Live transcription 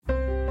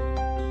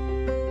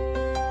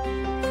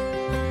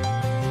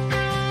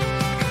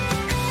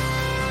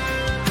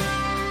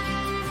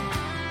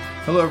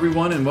Hello,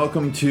 everyone, and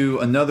welcome to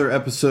another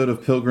episode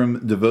of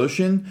Pilgrim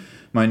Devotion.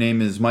 My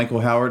name is Michael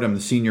Howard. I'm the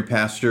senior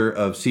pastor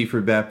of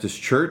Seaford Baptist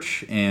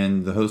Church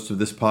and the host of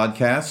this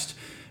podcast.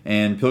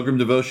 And Pilgrim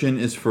Devotion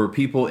is for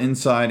people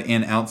inside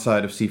and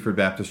outside of Seaford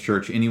Baptist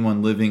Church,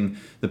 anyone living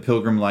the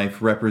pilgrim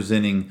life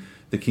representing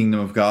the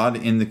kingdom of God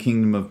in the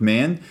kingdom of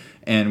man.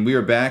 And we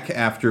are back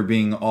after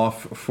being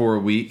off for a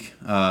week,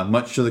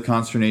 much to the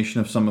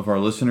consternation of some of our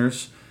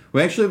listeners.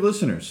 We actually have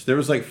listeners. There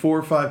was like 4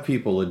 or 5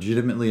 people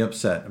legitimately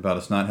upset about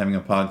us not having a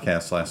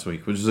podcast last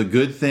week, which is a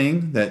good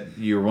thing that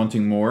you're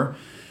wanting more.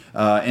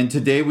 And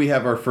today we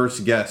have our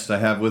first guest. I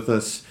have with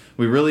us.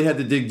 We really had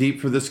to dig deep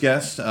for this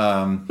guest.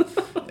 Yeah,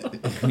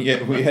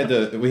 we had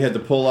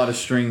to pull a lot of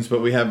strings,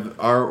 but we have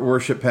our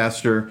worship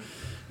pastor.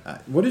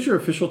 What is your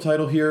official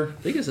title here?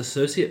 I think it's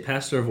associate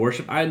pastor of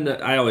worship.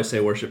 I always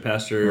say worship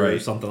pastor or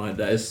something like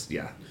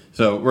that.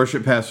 So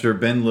worship pastor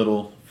Ben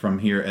Little from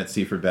here at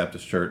Seaford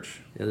Baptist Church.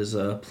 It is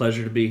a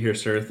pleasure to be here,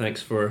 sir.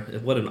 Thanks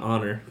what an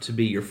honor to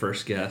be your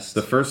first guest.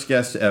 The first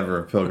guest ever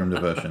of Pilgrim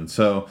Devotion.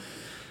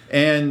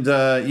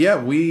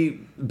 We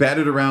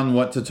batted around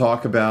what to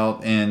talk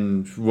about,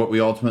 and what we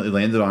ultimately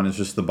landed on is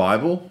just the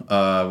Bible,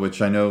 which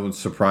I know is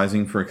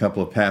surprising for a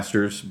couple of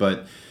pastors,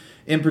 but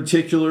in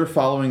particular,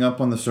 following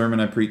up on the sermon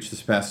I preached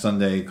this past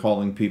Sunday,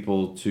 calling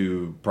people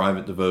to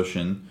private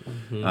devotion,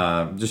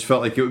 just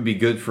felt like it would be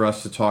good for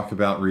us to talk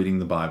about reading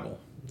the Bible.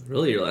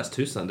 Really, your last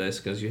 2 Sundays,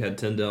 because you had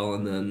Tyndale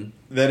and then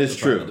that is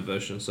true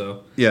devotion.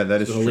 So yeah, that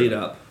is true. Lead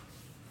up,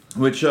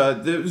 which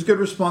there was good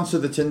response to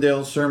the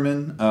Tyndale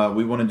sermon.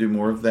 We want to do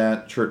more of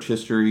that, church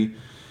history,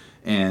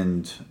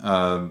 and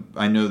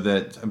I know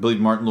that I believe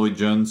Martin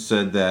Lloyd-Jones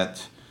said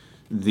that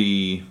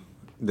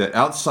that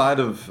outside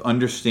of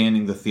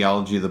understanding the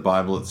theology of the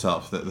Bible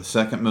itself, that the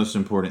second most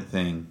important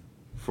thing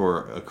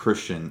for a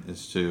Christian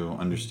is to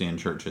understand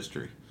church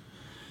history.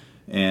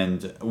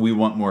 And we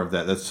want more of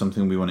that. That's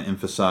something we want to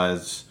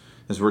emphasize.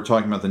 As we're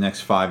talking about the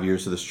next 5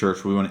 years of this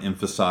church, we want to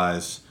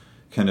emphasize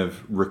kind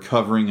of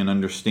recovering an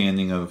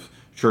understanding of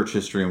church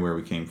history and where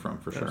we came from,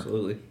 for sure.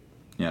 Absolutely.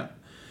 Yeah.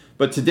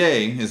 But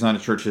today is not a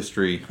church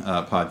history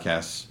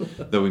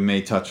podcast, though we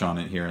may touch on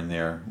it here and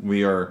there.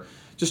 We are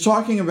just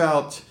talking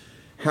about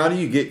how do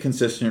you get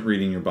consistent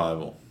reading your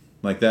Bible?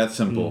 Like that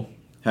simple.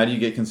 How do you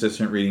get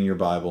consistent reading your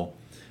Bible?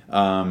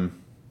 I'm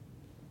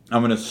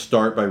going to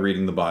start by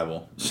reading the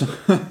Bible.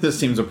 This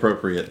seems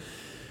appropriate.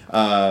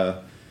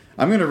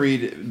 I'm going to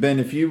read, Ben,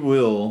 if you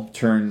will,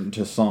 turn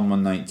to Psalm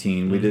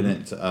 119. We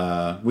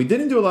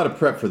didn't do a lot of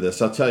prep for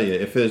this. I'll tell you,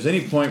 if there's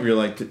any point where you're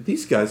like,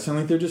 these guys sound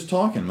like they're just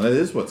talking. Well, that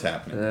is what's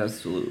happening.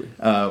 Absolutely.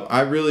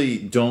 I really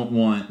don't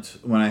want,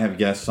 when I have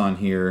guests on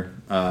here,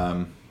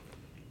 I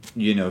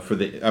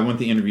want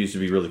the interviews to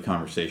be really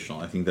conversational.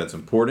 I think that's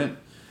important.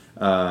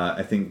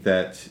 I think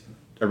that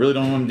I really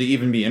don't want them to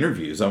even be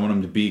interviews. I want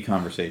them to be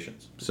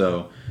conversations.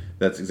 So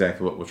that's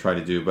exactly what we'll try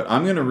to do. But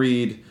I'm going to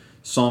read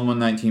Psalm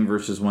 119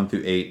 verses 1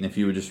 through 8, and if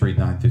you would just read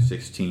 9 through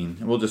 16.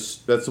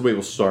 That's the way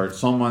we'll start.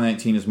 Psalm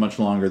 119 is much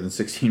longer than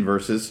 16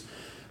 verses,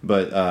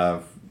 but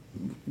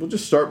we'll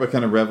just start by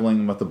kind of reveling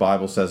in what the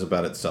Bible says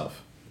about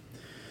itself.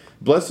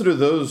 Blessed are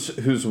those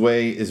whose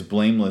way is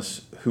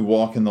blameless, who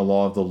walk in the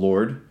law of the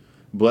Lord.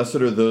 Blessed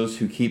are those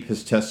who keep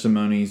his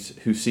testimonies,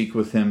 who seek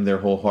with him their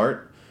whole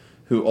heart,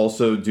 who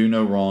also do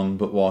no wrong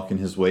but walk in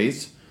his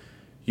ways.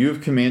 You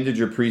have commanded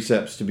your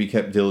precepts to be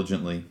kept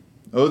diligently.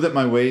 Oh, that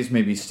my ways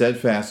may be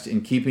steadfast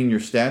in keeping your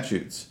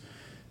statutes.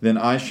 Then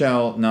I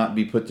shall not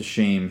be put to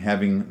shame,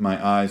 having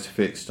my eyes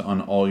fixed on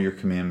all your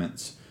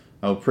commandments.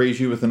 I will praise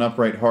you with an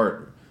upright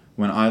heart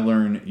when I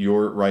learn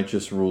your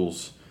righteous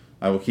rules.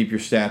 I will keep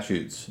your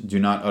statutes. Do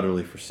not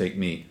utterly forsake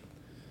me.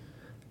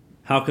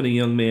 How can a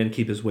young man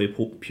keep his way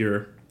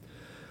pure?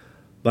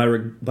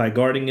 By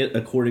guarding it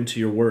according to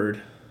your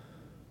word.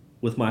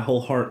 With my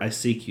whole heart I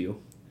seek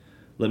you.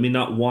 Let me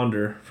not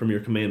wander from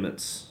your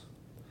commandments.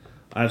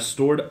 I have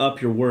stored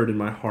up your word in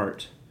my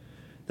heart,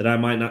 that I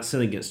might not sin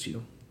against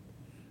you.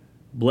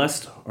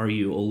 Blessed are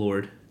you, O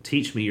Lord.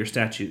 Teach me your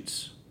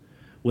statutes.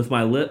 With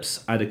my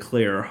lips I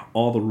declare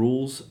all the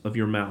rules of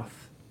your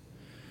mouth.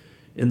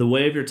 In the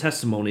way of your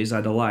testimonies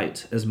I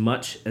delight, as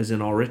much as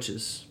in all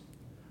riches.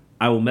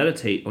 I will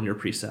meditate on your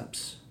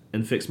precepts,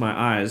 and fix my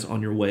eyes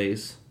on your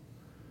ways.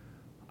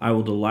 I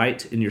will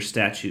delight in your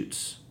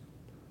statutes.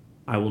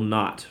 I will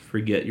not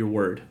forget your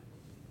word.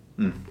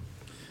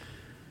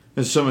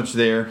 There's so much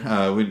there.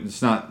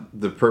 It's not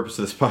the purpose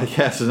of this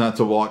podcast is not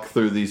to walk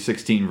through these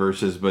 16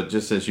 verses, but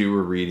just as you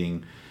were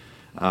reading,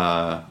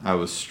 I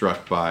was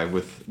struck by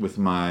with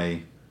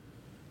my.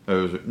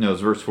 It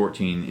was verse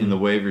 14. In the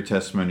way of your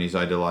testimonies,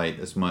 I delight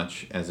as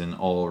much as in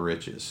all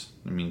riches.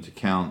 I mean, to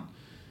count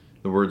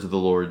the words of the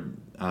Lord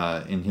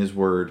in His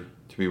Word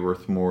to be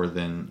worth more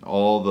than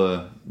all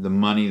the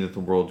money that the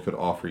world could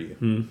offer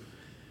you.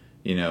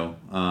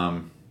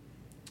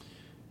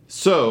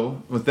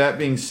 So, with that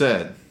being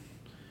said,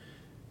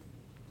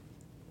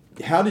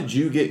 how did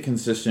you get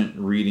consistent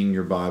reading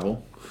your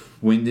Bible?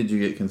 When did you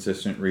get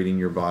consistent reading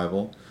your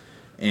Bible?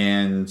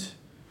 And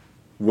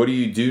what do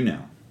you do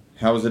now?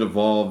 How has it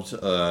evolved?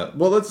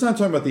 Well, let's not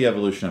talk about the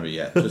evolution of it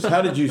yet. Just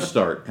how did you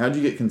start? How did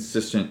you get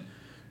consistent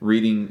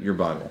reading your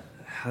Bible?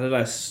 How did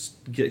I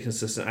get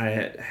consistent?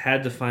 I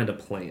had to find a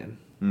plan.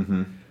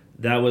 Mm-hmm.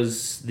 That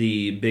was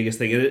the biggest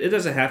thing. It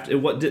doesn't have to.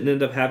 What didn't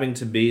end up having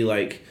to be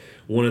like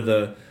one of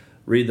the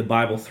read the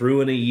Bible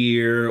through in a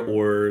year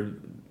or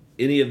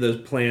any of those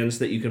plans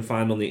that you can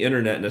find on the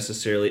internet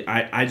necessarily.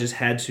 I just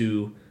had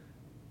to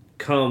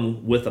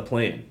come with a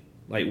plan.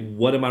 Like,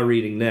 what am I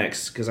reading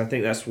next? Because I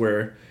think that's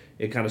where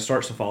it kind of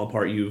starts to fall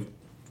apart. You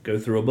go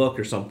through a book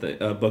or something,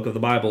 a book of the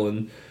Bible,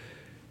 and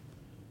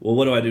well,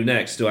 what do I do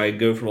next? Do I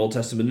go from Old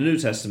Testament to New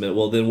Testament?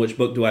 Well, then which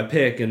book do I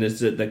pick? And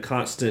is it the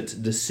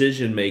constant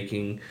decision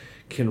making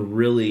can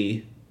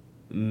really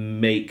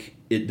make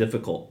it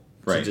difficult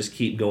to just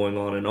keep going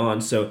on and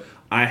on. So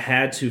I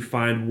had to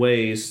find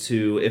ways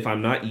to, if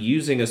I'm not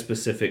using a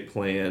specific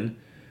plan,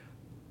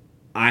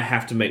 I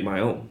have to make my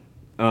own.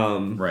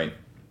 Right.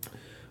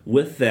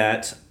 With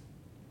that,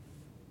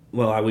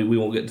 well, we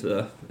won't get to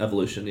the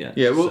evolution yet.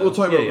 Yeah, we'll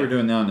talk about what we're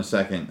doing now in a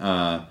second.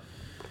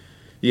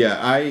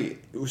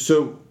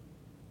 So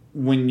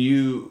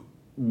when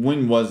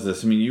was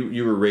this? I mean,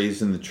 you were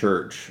raised in the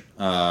church,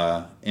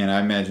 and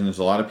I imagine there's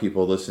a lot of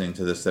people listening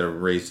to this that are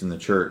raised in the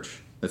church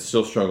that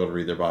still struggle to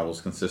read their Bibles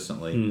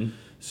consistently. Mm-hmm.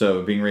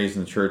 So being raised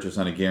in the church is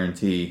not a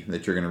guarantee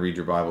that you're going to read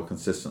your Bible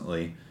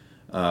consistently,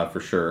 for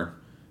sure.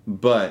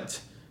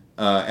 But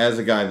as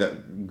a guy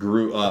that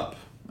grew up,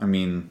 I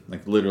mean,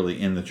 like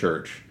literally in the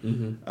church,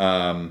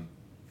 mm-hmm.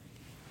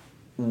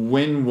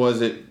 When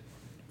was it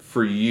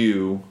for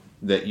you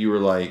that you were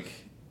like,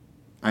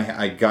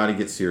 I got to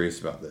get serious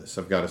about this.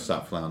 I've got to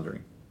stop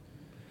floundering.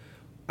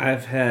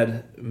 I've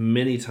had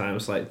many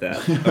times like that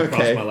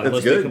across my life.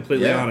 Let's good. Be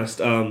completely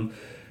honest.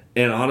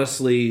 And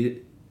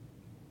honestly,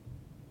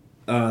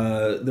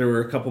 there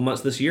were a couple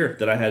months this year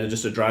that I had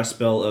just a dry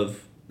spell of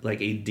like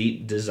a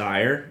deep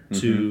desire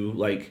to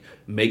like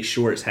make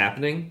sure it's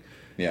happening.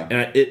 Yeah,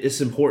 and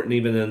it's important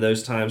even in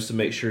those times to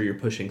make sure you're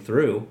pushing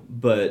through.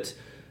 But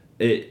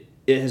it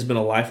has been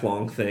a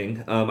lifelong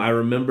thing. I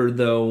remember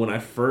though when I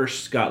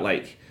first got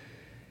like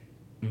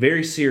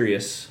very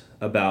serious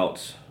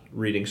about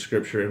reading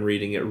scripture and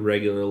reading it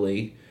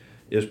regularly,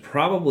 it was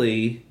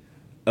probably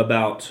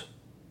about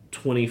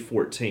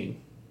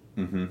 2014.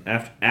 Mm-hmm.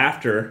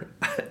 After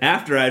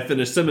I had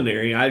finished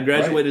seminary, I had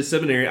graduated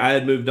seminary, I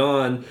had moved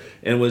on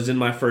and was in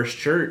my first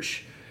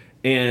church,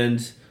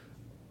 and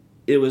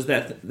it was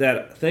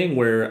that thing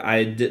where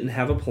I didn't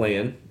have a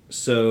plan,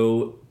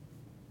 so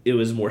it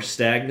was more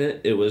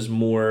stagnant, it was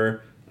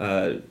more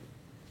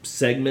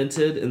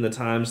segmented in the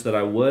times that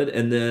I would,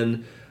 and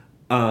then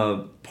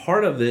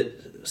part of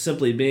it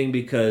simply being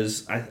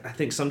because I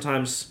think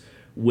sometimes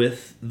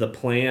with the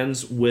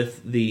plans,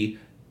 with the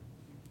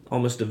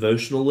almost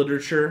devotional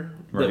literature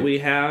that we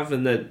have,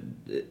 and that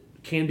it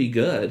can be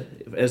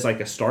good as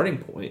like a starting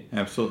point.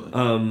 Absolutely.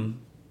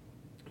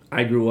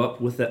 I grew up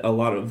with a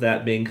lot of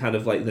that being kind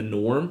of like the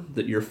norm,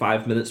 that you're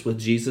 5 minutes with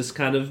Jesus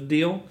kind of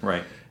deal.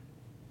 Right.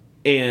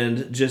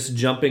 And just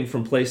jumping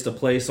from place to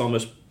place,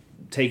 almost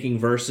taking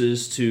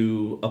verses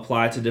to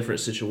apply to different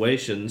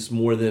situations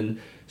more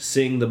than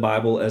seeing the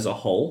Bible as a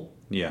whole.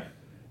 Yeah.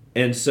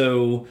 And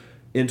so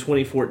in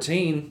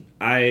 2014,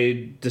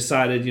 I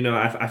decided,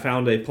 I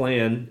found a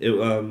plan.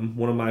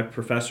 One of my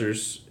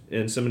professors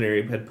in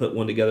seminary had put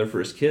one together for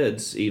his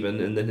kids even,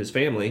 and then his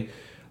family.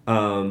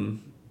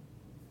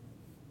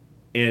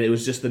 And it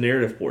was just the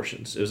narrative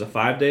portions. It was a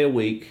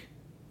 5-day-a-week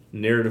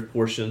narrative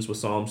portions with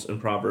Psalms and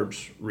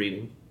Proverbs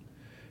reading.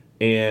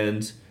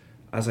 And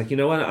I was like, you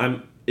know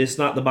what? It's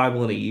not the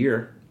Bible in a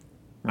year.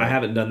 Right. I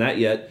haven't done that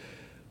yet.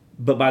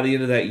 But by the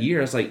end of that year,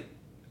 I was like,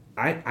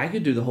 I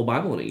could do the whole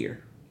Bible in a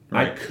year.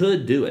 Right. I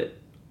could do it.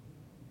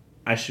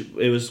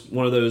 It was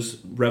one of those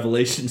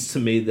revelations to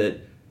me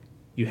that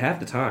you have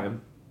the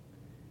time.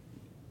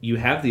 You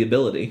have the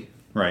ability.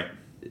 Right.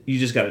 You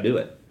just got to do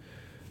it.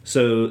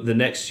 So the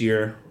next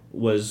year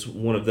was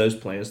one of those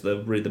plans,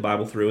 to read the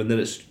Bible through, and then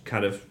it's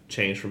kind of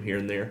changed from here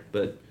and there.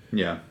 But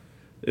yeah,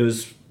 it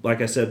was, like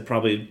I said,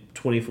 probably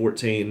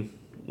 2014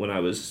 when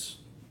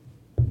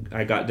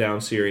I got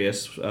down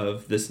serious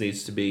of this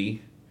needs to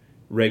be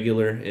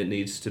regular, it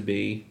needs to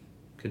be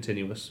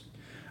continuous.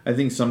 I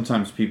think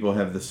sometimes people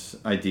have this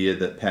idea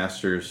that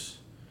pastors,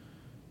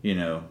 we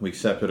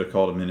accepted a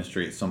call to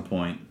ministry at some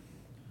point,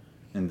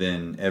 and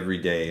then every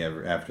day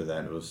after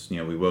that it was,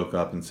 we woke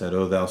up and said,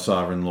 "O thou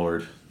sovereign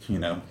Lord,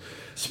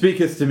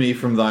 speaketh to me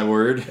from thy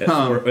word."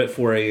 At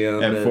 4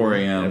 a.m. At 4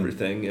 a.m.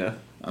 Everything, yeah.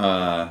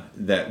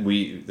 That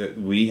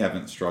we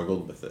haven't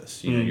struggled with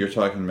this. You're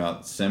talking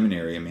about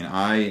seminary. I mean,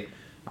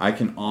 I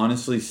can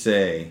honestly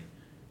say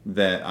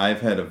that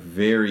I've had a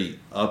very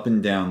up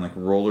and down, like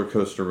roller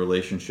coaster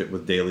relationship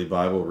with daily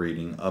Bible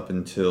reading up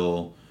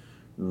until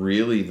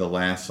really the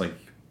last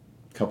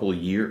couple of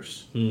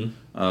years.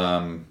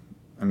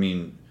 I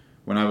mean,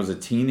 when I was a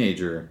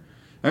teenager,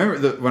 I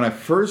remember when I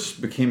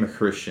first became a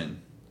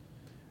Christian,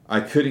 I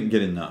couldn't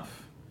get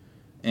enough.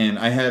 And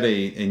I had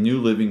a New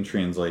Living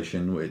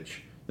Translation,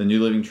 which the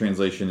New Living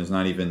Translation is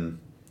not even...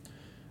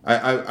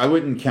 I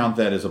wouldn't count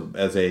that as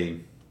a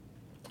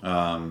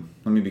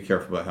Let me be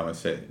careful about how I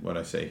say what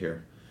I say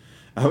here.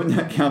 I would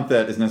not count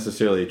that as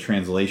necessarily a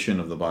translation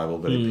of the Bible,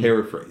 but a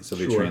paraphrase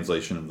of a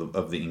translation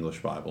of the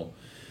English Bible.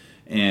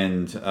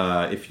 And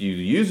if you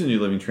use a New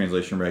Living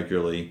Translation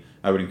regularly,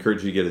 I would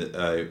encourage you to get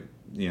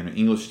an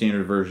English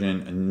Standard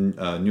Version,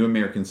 a New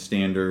American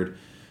Standard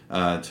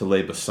to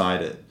lay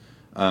beside it.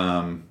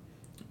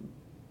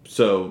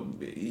 So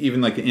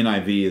even like an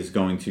NIV is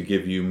going to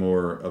give you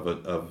more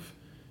of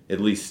at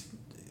least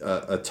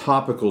a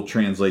topical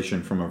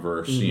translation from a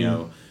verse.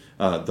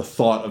 The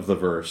thought of the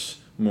verse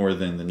more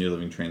than the New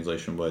Living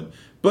Translation would.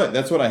 But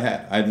that's what I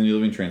had. I had the New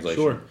Living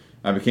Translation. Sure.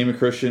 I became a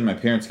Christian. My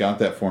parents got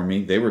that for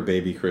me. They were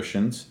baby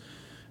Christians.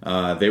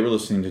 They were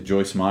listening to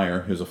Joyce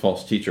Meyer, who's a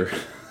false teacher.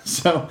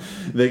 So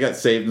they got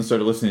saved and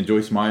started listening to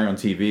Joyce Meyer on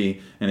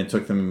TV, and it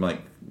took them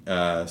like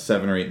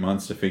 7 or 8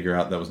 months to figure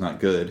out that was not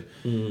good.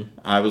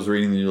 I was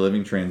reading the New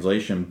Living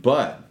Translation,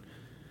 but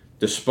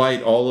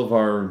despite all of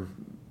our,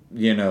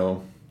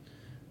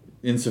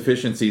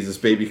 insufficiencies as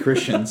baby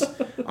Christians,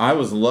 I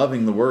was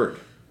loving the Word.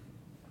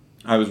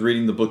 I was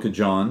reading the book of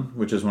John,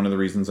 which is one of the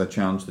reasons I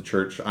challenged the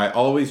church. I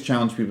always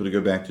challenge people to go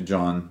back to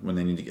John when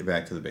they need to get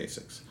back to the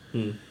basics.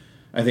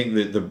 I think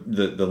that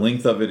the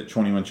length of it at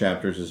 21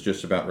 chapters is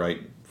just about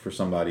right for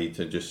somebody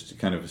to just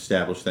kind of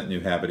establish that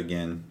new habit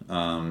again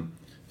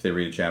if they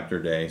read a chapter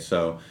a day.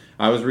 So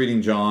I was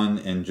reading John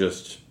and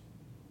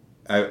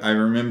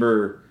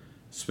I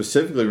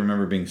specifically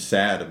remember being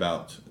sad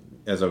about,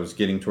 as I was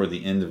getting toward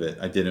the end of it,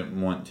 I didn't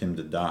want him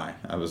to die.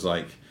 I was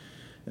like,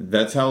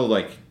 that's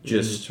how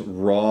just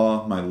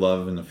raw my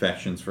love and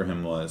affections for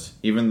him was.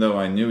 Even though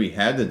I knew he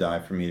had to die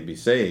for me to be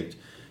saved,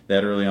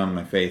 that early on in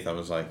my faith, I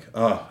was like,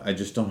 oh, I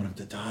just don't want him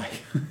to die.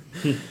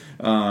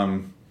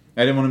 I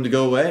didn't want him to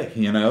go away.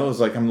 It was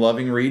like I'm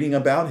loving reading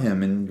about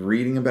him and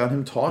reading about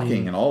him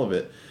talking and all of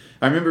it.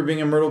 I remember being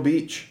in Myrtle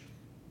Beach.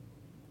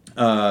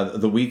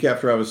 The week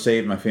after I was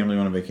saved, my family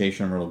went on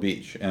vacation in Myrtle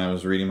Beach, and I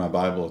was reading my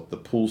Bible at the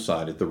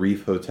poolside at the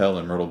Reef Hotel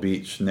in Myrtle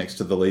Beach next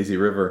to the lazy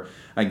river.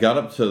 I got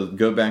up to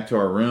go back to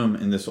our room,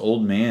 and this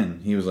old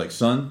man, he was like,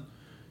 son,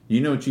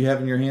 you know what you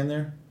have in your hand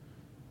there?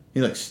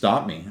 He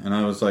stopped me, and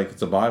I was like,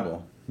 it's a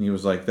Bible. And he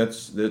was like,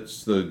 that's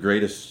the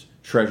greatest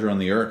treasure on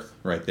the earth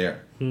right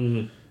there.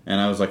 And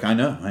I was like, I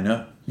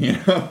know.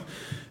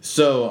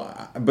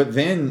 So, but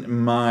then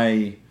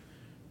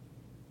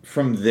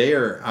from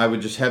there, I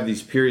would just have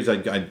these periods.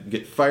 I'd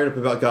get fired up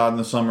about God in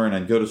the summer, and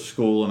I'd go to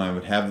school, and I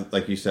would have,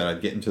 like you said,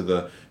 I'd get into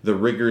the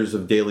rigors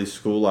of daily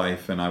school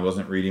life, and I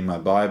wasn't reading my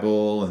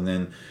Bible, and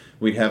then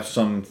we'd have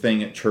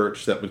something at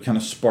church that would kind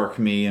of spark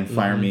me and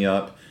fire me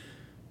up.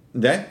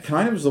 That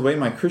kind of was the way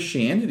my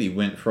Christianity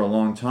went for a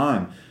long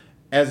time.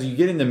 As you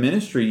get into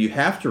ministry, you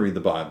have to read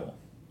the Bible,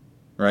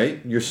 right?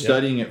 You're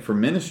studying it for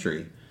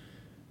ministry.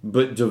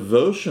 But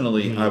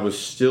devotionally, I was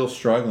still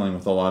struggling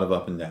with a lot of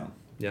up and down.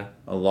 Yeah.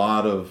 A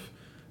lot of,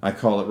 I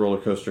call it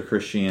roller coaster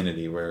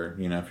Christianity, where,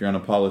 if you're on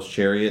Apollo's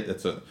chariot,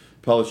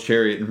 Apollo's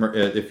chariot,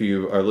 if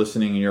you are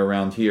listening and you're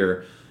around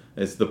here,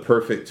 it's the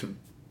perfect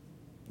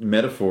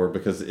metaphor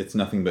because it's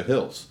nothing but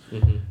hills.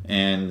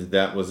 And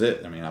that was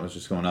it. I was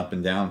just going up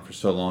and down for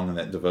so long in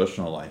that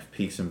devotional life,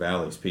 peaks and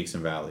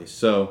valleys.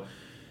 So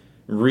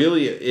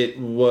really it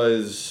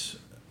was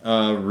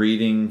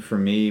reading for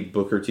me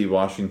Booker T.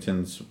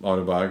 Washington's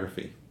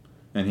autobiography.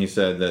 And he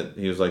said that,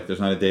 he was like,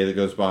 there's not a day that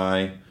goes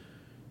by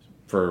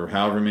for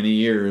however many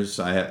years,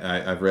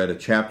 I've read a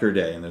chapter a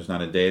day, and there's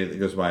not a day that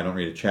goes by I don't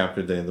read a chapter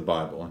a day of the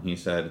Bible. And he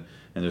said,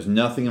 and there's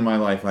nothing in my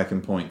life I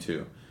can point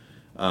to,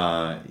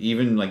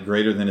 even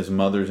greater than his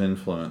mother's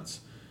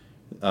influence.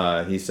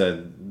 He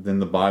said, then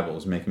the Bible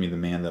is making me the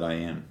man that I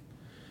am.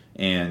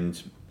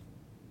 And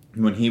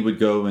when he would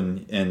go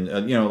and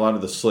a lot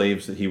of the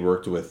slaves that he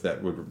worked with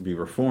that would be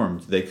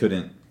reformed, they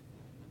didn't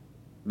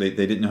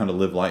know how to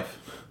live life.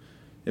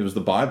 It was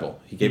the Bible.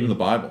 He gave them the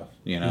Bible,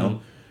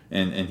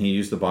 and he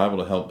used the Bible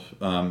to help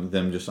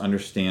them just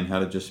understand how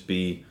to just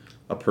be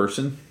a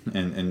person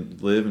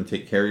and live and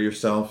take care of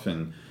yourself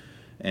and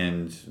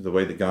the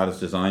way that God has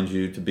designed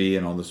you to be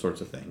and all those sorts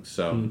of things.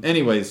 So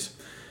anyways,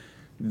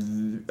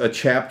 a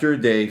chapter a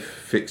day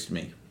fixed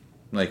me.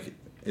 It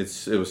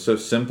was so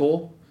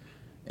simple,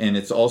 and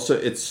it's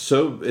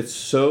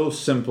so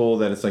simple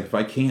that it's like, if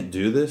I can't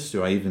do this,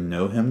 do I even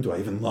know him? Do I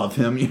even love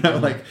him?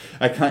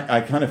 I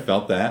kind of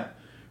felt that,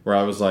 where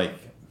I was like,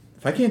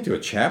 if I can't do a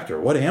chapter,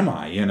 what am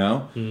I?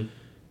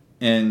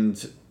 And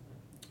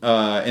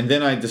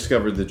then I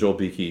discovered the Joel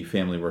Beakey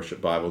Family Worship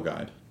Bible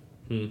Guide,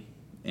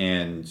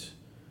 and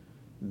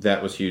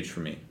that was huge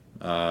for me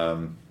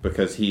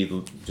because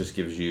he just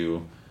gives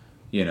you,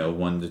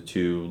 1 to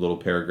 2 little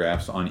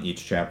paragraphs on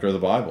each chapter of the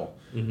Bible.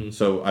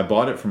 So I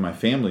bought it for my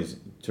family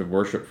to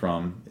worship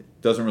from.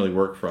 It doesn't really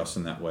work for us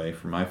in that way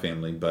for my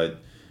family,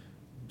 but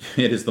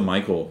it is the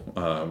Michael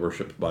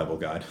Worship Bible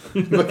Guide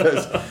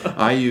because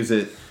I use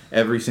it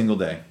every single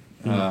day.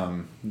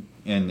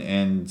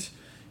 And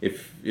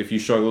if you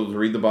struggle to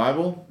read the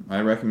Bible, I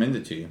recommend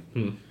it to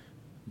you.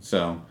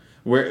 So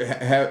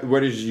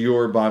where does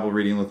your Bible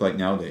reading look like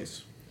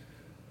nowadays?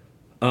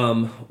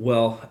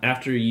 Well,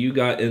 after you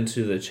got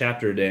into the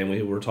chapter day, and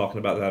we were talking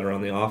about that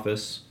around the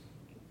office,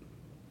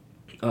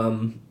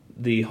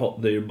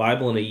 the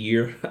Bible in a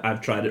year,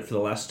 I've tried it for the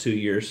last 2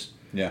 years.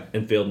 Yeah.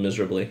 And failed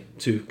miserably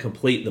to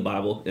complete the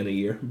Bible in a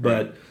year.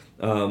 But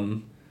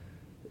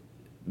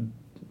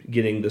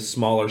getting the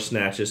smaller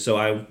snatches. So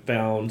I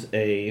found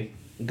the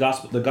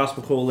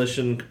Gospel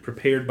Coalition,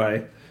 prepared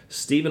by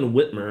Stephen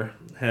Whitmer,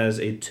 has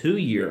a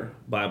 2-year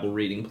Bible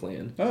reading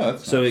plan. Oh,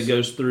 that's so nice. It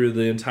goes through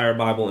the entire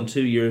Bible in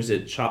 2 years.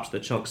 It chops the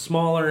chunks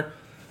smaller.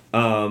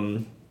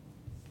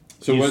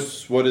 So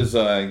what is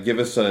give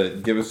us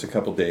a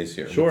couple days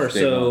here. Sure.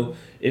 So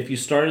if you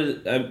start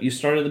at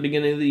the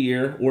beginning of the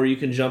year, or you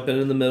can jump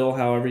in the middle,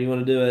 however you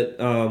want to do it.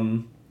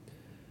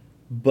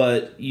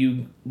 But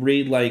you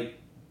read like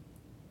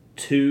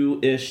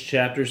 2-ish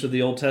chapters of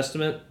the Old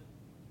Testament,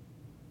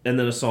 and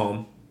then a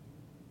psalm.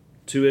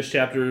 2-ish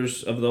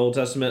chapters of the Old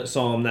Testament,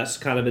 psalm. That's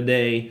kind of a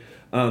day.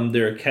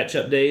 There are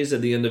catch-up days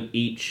at the end of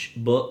each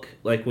book.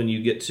 Like when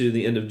you get to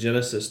the end of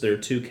Genesis, there are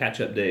 2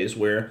 catch-up days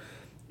where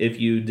if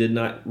you did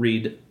not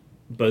read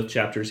both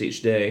chapters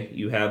each day,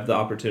 you have the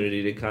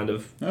opportunity to kind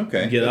of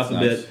get up a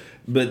bit.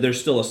 But there's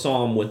still a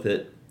psalm with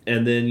it.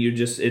 And then it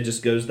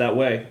just goes that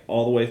way,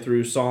 all the way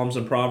through Psalms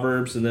and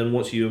Proverbs. And then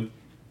once you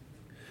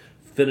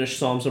finish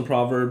Psalms and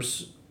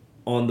Proverbs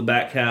on the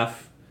back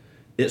half,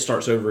 it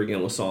starts over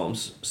again with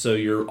Psalms. So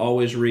you're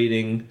always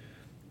reading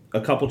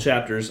a couple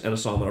chapters and a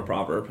Psalm and a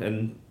Proverb.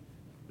 And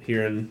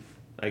here in,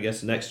 I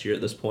guess, next year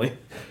at this point,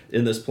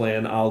 in this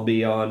plan, I'll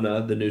be on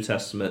the New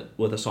Testament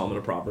with a Psalm and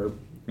a Proverb.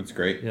 That's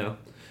great. Yeah.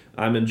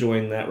 I'm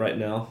enjoying that right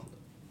now.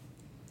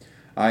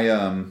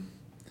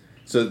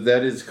 So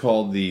that is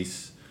called the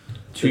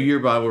 2-year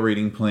Bible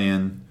reading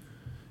plan,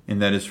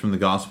 and that is from the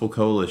Gospel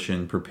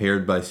Coalition,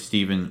 prepared by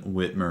Stephen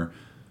Whitmer.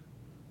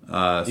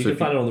 You can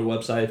find it on their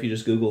website if you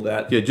just Google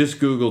that. Yeah, just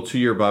Google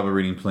 2-year Bible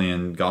reading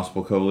plan,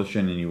 Gospel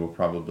Coalition, and you will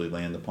probably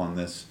land upon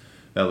this.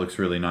 That looks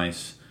really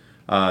nice.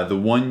 The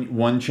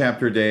one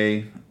chapter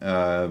day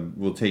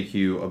will take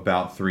you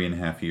about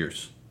 3.5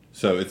 years,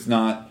 so it's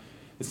not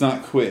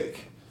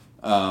quick.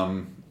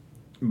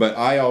 But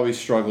I always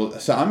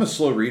struggled. So I'm a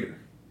slow reader.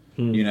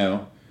 You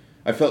know,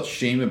 I felt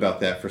shame about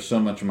that for so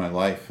much of my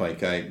life,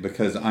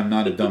 because I'm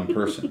not a dumb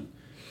person,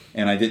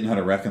 and I didn't know how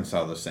to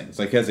reconcile those things.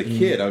 Like as a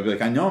kid, I would be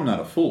like, I know I'm not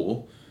a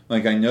fool.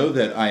 Like I know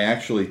that I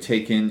actually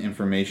take in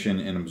information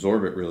and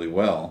absorb it really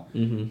well.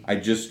 I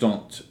just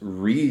don't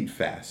read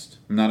fast.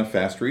 I'm not a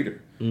fast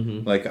reader.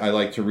 Like I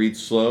like to read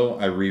slow.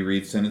 I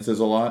reread sentences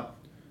a lot.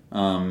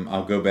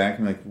 I'll go back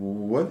and be like,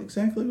 what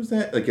exactly was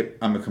that? Like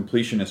I'm a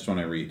completionist when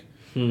I read.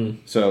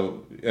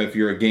 So if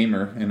you're a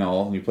gamer and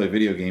all, and you play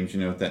video games, you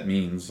know what that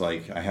means.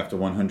 Like I have to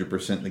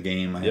 100% the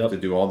game. I have to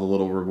do all the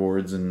little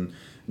rewards and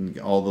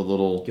all the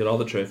little... Get all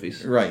the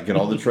trophies. Right, get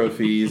all the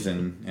trophies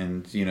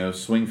and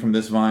swing from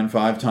this vine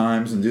 5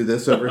 times and do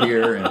this over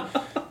here.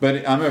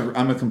 But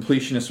I'm a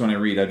completionist when I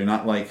read. I do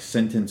not like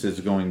sentences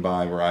going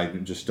by where I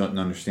just don't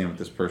understand what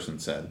this person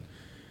said.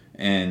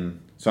 And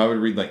so I would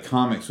read like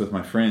comics with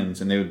my friends,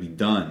 and they would be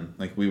done.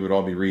 Like we would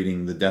all be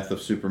reading The Death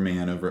of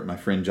Superman over at my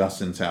friend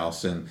Justin's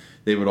house, and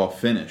they would all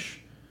finish.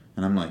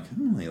 And I'm like,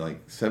 I'm only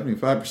like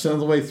 75% of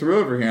the way through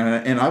over here.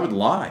 And I would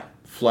lie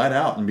flat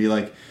out and be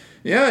like,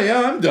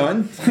 yeah, I'm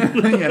done.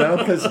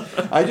 Because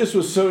I just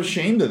was so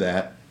ashamed of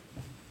that.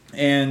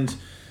 And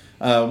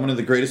one of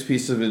the greatest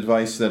pieces of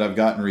advice that I've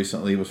gotten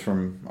recently was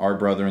from our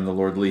brother in the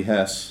Lord, Lee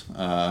Hess,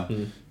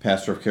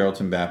 pastor of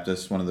Carrollton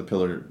Baptist, one of the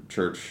pillar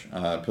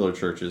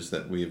churches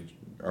that we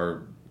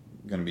are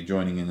going to be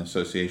joining in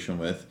association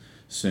with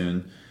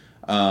soon.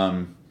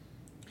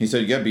 He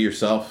said, you got to be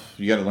yourself.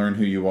 You got to learn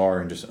who you are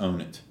and just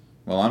own it.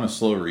 Well, I'm a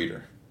slow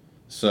reader.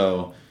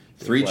 So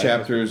 3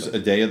 chapters a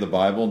day of the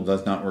Bible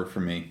does not work for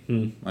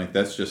me. Like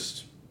that's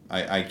just,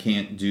 I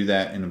can't do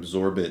that and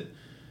absorb it.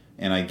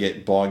 And I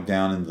get bogged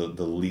down in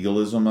the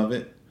legalism of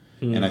it.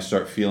 And I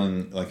start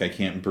feeling like I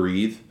can't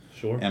breathe.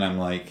 Sure. And I'm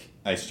like,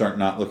 I start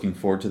not looking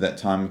forward to that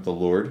time with the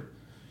Lord.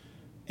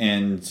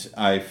 And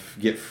I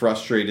get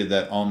frustrated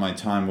that all my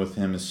time with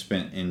Him is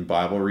spent in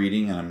Bible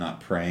reading, and I'm not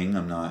praying.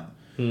 I'm not.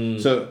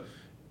 So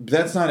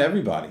that's not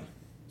everybody.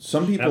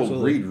 Some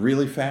people read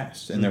really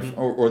fast, and they're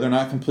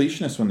not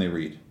completionists when they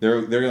read.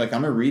 They're like,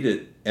 I'm gonna read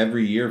it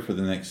every year for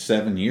the next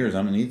 7 years.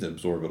 I'm gonna need to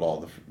absorb it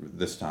all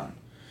this time,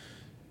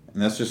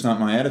 and that's just not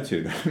my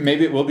attitude.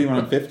 Maybe it will be when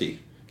I'm 50,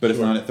 but it's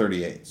not at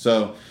 38.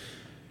 So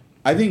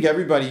I think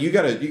everybody, you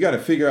gotta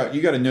figure out,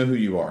 you gotta know who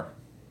you are.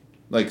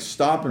 Like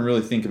stop and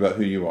really think about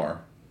who you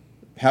are.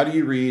 How do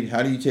you read?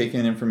 How do you take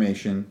in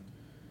information?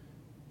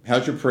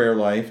 How's your prayer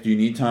life? Do you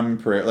need time in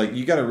prayer? Like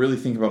you got to really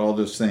think about all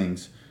those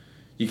things.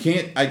 You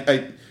can't.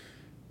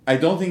 I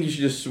don't think you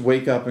should just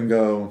wake up and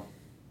go,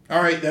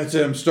 all right, that's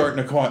it. I'm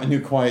starting a new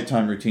quiet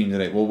time routine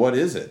today. Well, what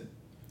is it?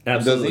 Absolutely.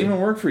 It doesn't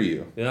even work for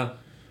you. Yeah.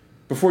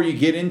 Before you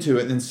get into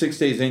it, then 6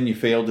 days in, you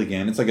failed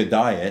again. It's like a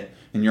diet,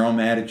 and you're all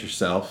mad at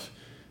yourself.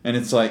 And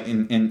it's like,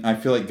 and I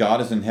feel like God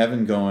is in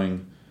heaven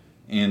going,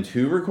 and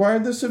who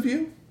required this of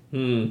you?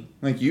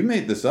 Like, you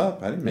made this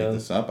up. I didn't make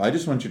this up. I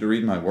just want you to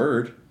read my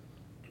word.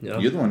 Yeah.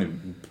 You're the one who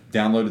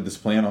downloaded this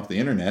plan off the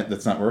internet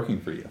that's not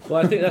working for you.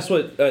 Well, I think that's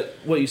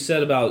what you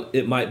said about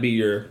it might be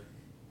your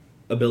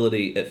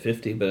ability at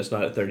 50, but it's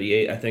not at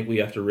 38. I think we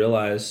have to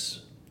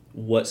realize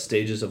what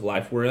stages of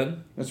life we're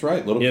in. That's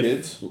right,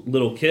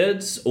 little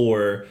kids,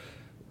 or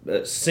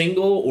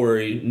single, or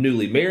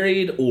newly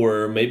married,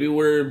 or maybe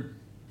we're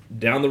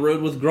down the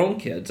road with grown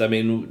kids. I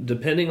mean,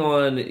 depending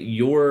on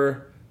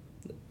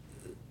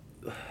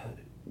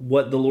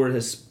what the Lord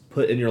has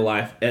put in your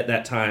life at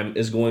that time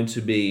is going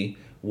to be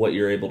what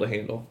you're able to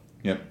handle.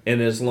 Yep. And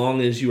as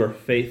long as you are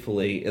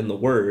faithfully in the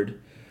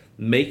Word,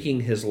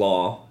 making His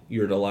law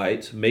your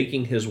delight,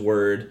 making His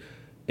Word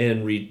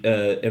and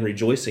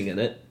rejoicing in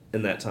it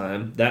in that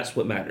time, that's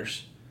what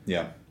matters.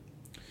 Yeah.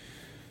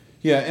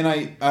 Yeah,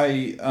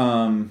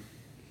 and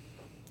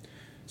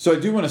so I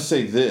do want to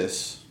say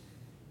this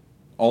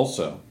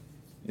also,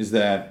 is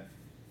that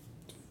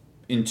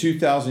in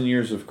 2,000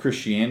 years of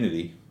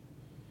Christianity,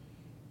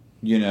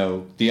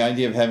 the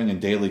idea of having a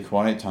daily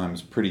quiet time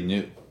is pretty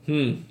new.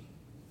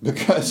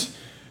 Because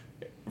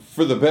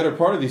for the better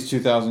part of these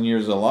 2,000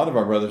 years, a lot of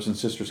our brothers and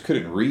sisters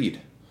couldn't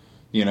read.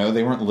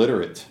 They weren't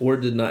literate. Or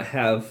did not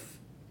have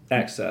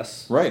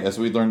access. Right, as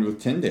we learned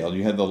with Tyndale.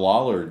 You had the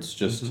Lollards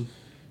just,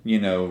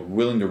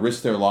 willing to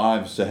risk their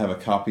lives to have a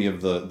copy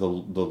of the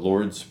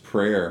Lord's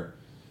Prayer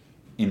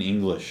in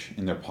English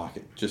in their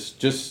pocket.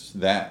 Just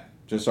that.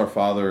 Just our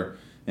Father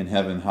in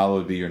heaven,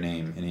 hallowed be your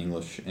name in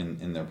English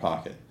in their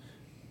pocket.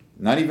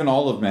 Not even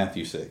all of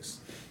Matthew 6,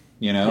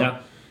 Yeah.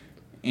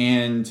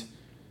 And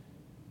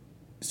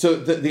so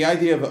the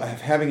idea of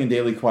having a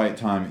daily quiet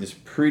time is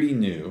pretty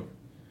new.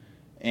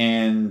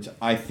 And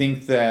I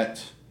think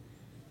that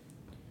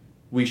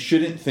we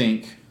shouldn't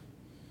think...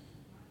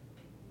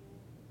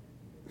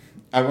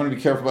 I want to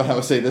be careful about how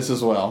I say this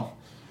as well.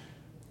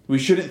 We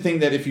shouldn't think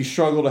that if you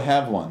struggle to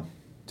have one,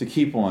 to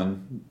keep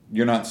one,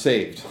 you're not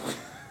saved.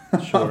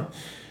 Sure.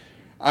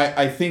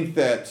 I think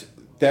that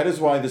is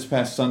why this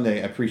past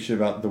Sunday I preached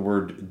about the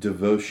word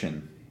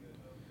devotion.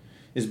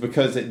 Is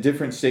because at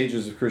different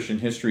stages of Christian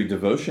history,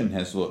 devotion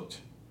has looked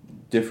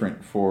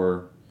different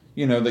for,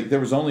 there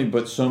was only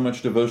but so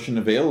much devotion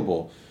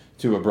available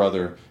to a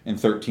brother in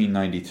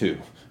 1392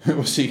 who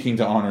was seeking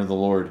to honor the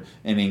Lord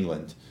in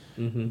England.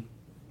 Mm-hmm.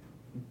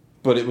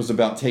 But it was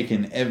about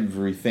taking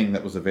everything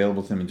that was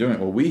available to him and doing it.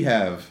 Well, we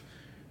have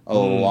a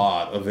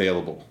lot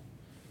available.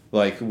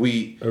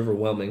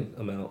 Overwhelming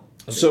amount.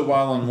 So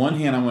while on one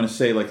hand I want to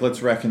say,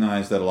 let's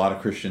recognize that a lot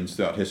of Christians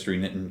throughout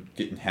history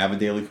didn't have a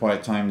daily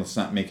quiet time. Let's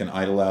not make an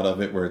idol out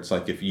of it where it's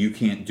like, if you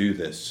can't do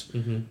this,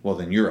 well,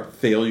 then you're a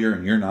failure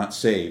and you're not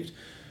saved.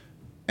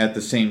 At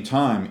the same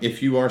time,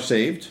 if you are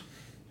saved,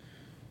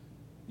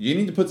 you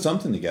need to put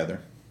something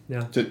together.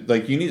 Yeah.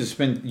 You need to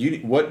spend...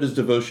 what does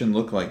devotion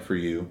look like for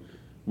you?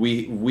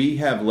 We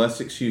have less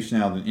excuse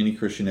now than any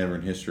Christian ever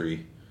in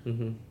history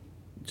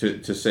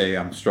to say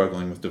I'm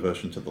struggling with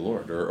devotion to the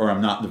Lord, or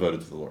I'm not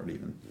devoted to the Lord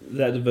even.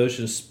 That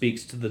devotion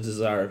speaks to the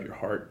desire of your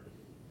heart.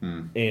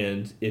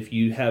 And if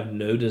you have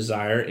no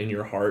desire in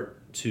your heart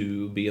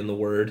to be in the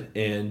Word,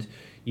 and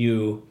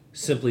you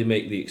simply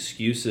make the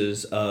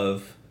excuses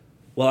of,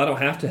 well, I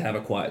don't have to have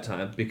a quiet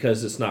time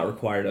because it's not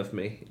required of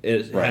me.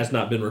 It has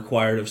not been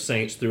required of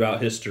saints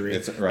throughout history.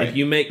 If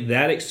you make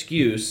that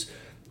excuse,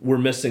 we're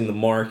missing the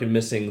mark and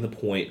missing the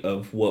point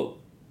of what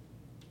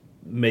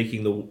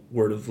making the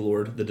word of the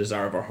Lord the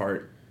desire of our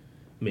heart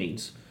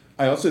means.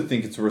 I also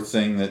think it's worth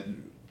saying that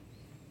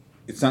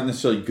it's not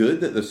necessarily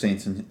good that the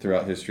saints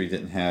throughout history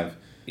didn't have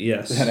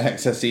that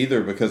access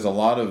either, because a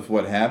lot of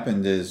what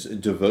happened is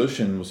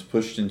devotion was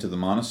pushed into the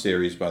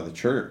monasteries by the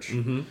church.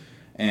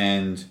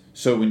 And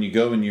so when you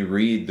go and you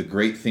read the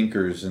great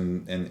thinkers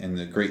and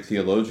the great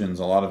theologians,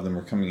 a lot of them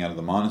were coming out of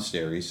the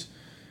monasteries.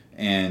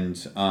 And,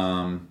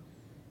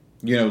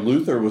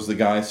 Luther was the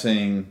guy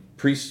saying,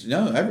 priests,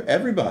 no,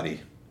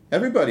 everybody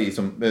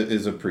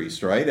is a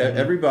priest, right?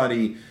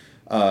 Everybody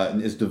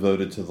is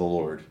devoted to the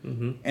Lord.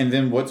 And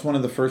then what's one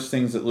of the first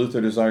things that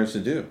Luther desires to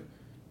do?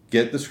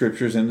 Get the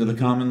scriptures into the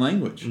common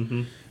language.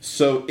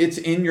 So it's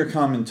in your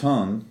common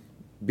tongue.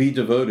 Be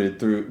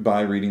devoted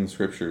by reading the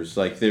scriptures.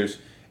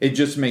 It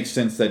just makes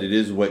sense that it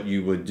is what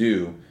you would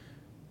do.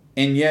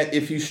 And yet,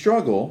 if you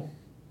struggle,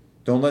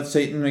 don't let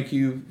Satan make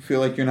you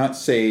feel like you're not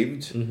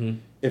saved.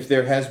 If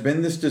there has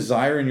been this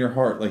desire in your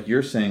heart, like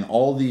you're saying,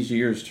 all these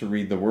years to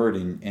read the Word,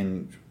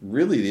 and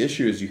really the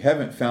issue is you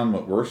haven't found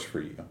what works for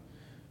you.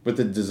 But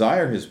the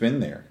desire has been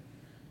there.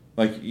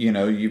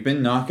 You've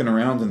been knocking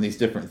around on these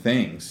different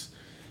things.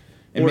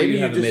 And or maybe you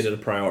haven't made it a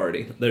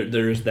priority.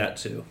 There is that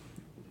too.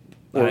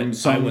 I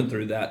went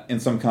through that. In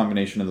some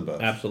combination of the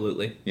both.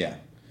 Absolutely. Yeah.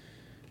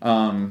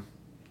 But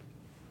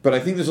I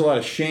think there's a lot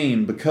of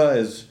shame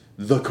because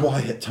the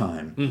quiet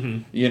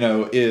time,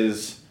 it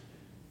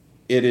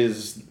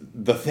is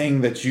the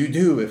thing that you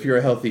do if you're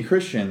a healthy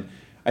Christian.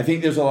 I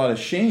think there's a lot of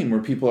shame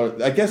where people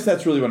are... I guess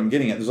that's really what I'm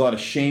getting at. There's a lot of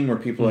shame where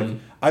people are like,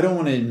 I don't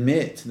want to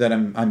admit that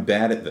I'm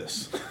bad at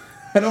this.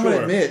 I don't want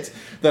to admit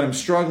that I'm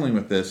struggling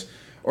with this.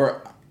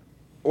 Or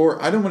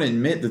I don't want to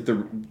admit that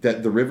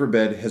the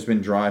riverbed has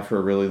been dry for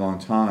a really long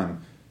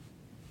time.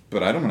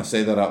 But I don't want to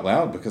say that out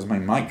loud because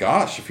my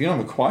gosh, if you don't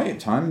have a quiet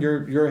time,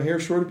 you're a hair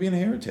short of being a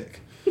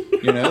heretic.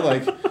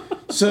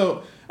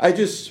 So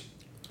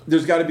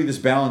there's got to be this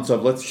balance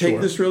of let's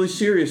take this really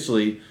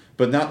seriously,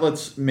 but not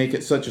let's make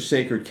it such a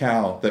sacred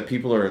cow that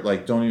people are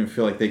like don't even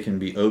feel like they can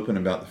be open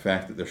about the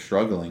fact that they're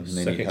struggling and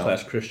they need help.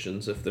 Second-class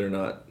Christians if they're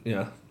not,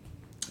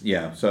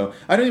 Yeah, so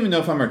I don't even know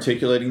if I'm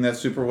articulating that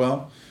super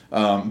well,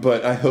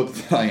 but I hope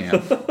that I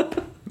am.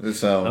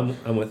 So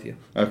I'm with you.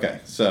 Okay,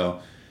 so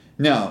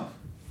now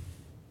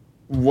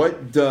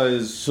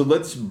so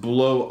let's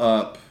blow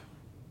up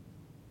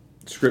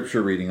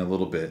scripture reading a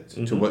little bit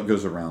to what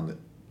goes around it.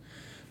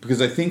 Because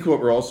I think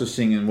what we're also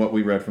seeing in what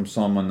we read from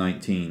Psalm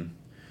 119,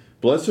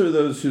 blessed are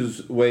those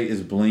whose way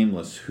is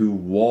blameless, who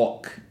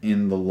walk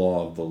in the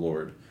law of the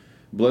Lord.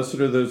 Blessed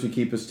are those who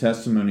keep his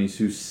testimonies,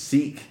 who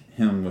seek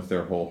him with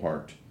their whole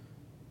heart,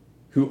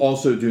 who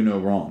also do no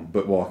wrong,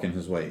 but walk in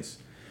his ways.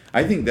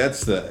 I think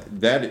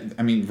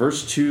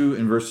verse 2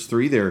 and verse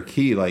 3 there are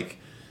key. Like,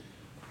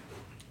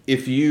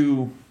 if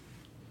you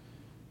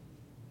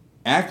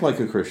act like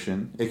a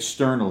Christian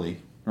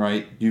externally,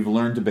 right, you've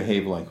learned to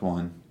behave like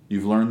one,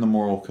 you've learned the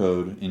moral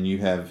code, and you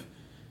have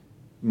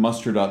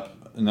mustered up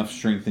enough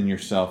strength in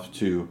yourself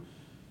to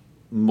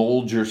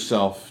mold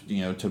yourself,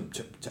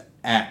 to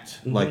act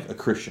like a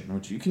Christian,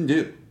 which you can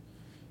do.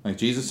 Like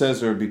Jesus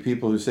says, there would be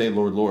people who say,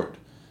 Lord, Lord.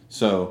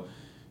 So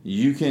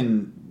you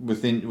can,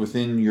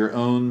 within your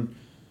own,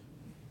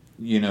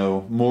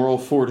 moral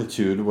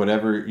fortitude,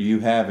 whatever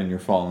you have in your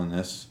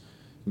fallenness,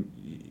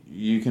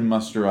 you can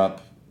muster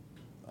up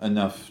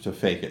enough to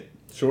fake it.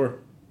 Sure.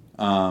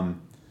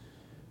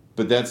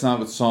 But that's not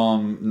what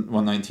Psalm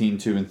 119,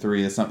 2 and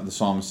 3, that's not what the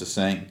psalmist is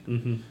saying.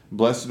 Mm-hmm.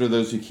 Blessed are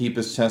those who keep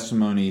his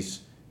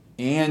testimonies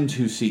and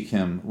who seek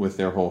him with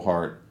their whole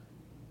heart,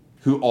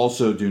 who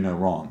also do no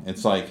wrong.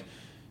 It's like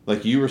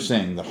you were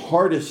saying, the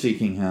heart is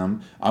seeking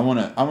him. I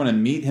want to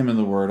meet him in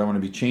the Word. I want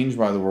to be changed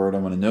by the Word. I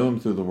want to know him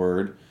through the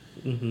Word.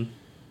 Mm-hmm.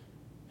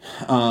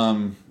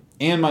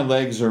 And my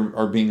legs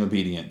are being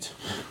obedient,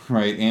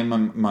 right?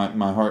 And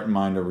my heart and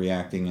mind are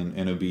reacting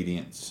in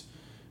obedience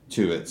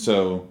to it.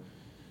 So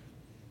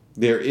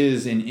there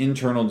is an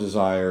internal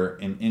desire,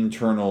 an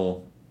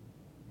internal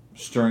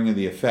stirring of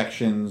the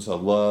affections, a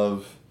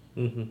love,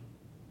 a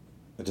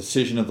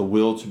decision of the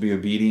will to be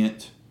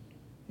obedient,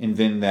 and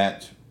then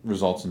that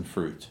results in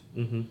fruit.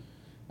 And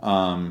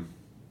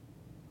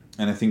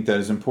I think that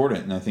is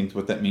important. And I think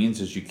what that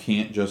means is you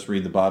can't just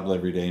read the Bible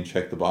every day and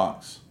check the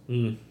box.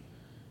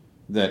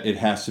 That it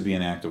has to be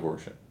an act of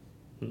worship.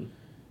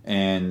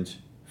 And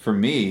for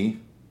me,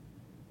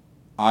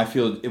 I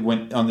feel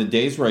when on the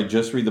days where I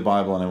just read the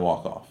Bible and I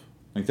walk off,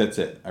 like that's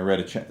it. I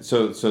read a chapter.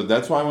 So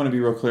that's why I want to be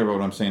real clear about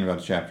what I'm saying about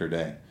a chapter a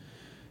day.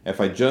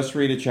 If I just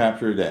read a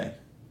chapter a day,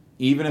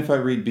 even if I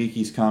read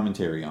Beaky's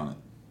commentary on it,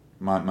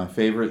 my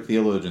favorite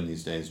theologian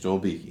these days, Joel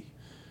Beakey,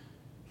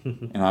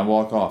 and I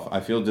walk off, I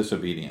feel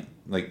disobedient.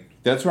 Like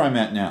that's where I'm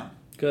at now.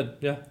 Good,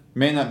 yeah.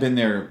 May not been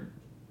there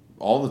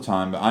all the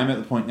time, but I'm at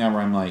the point now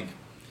where I'm like,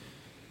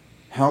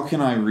 how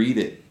can I read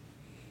it,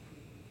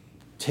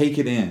 take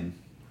it in,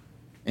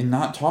 and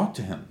not talk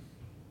to him,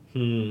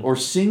 or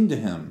sing to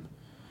him,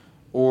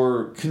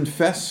 or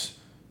confess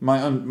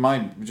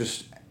my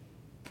just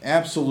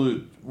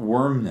absolute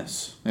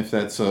wormness, if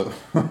that's a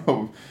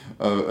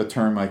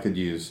term I could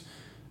use,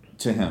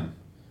 to him?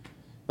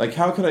 Like,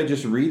 how could I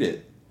just read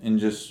it and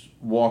just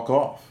walk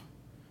off?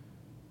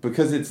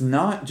 Because it's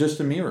not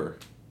just a mirror.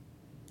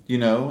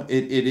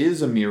 It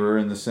is a mirror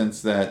in the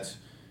sense that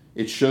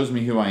it shows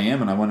me who I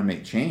am and I want to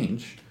make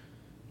change.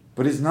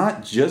 But it's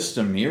not just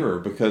a mirror,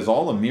 because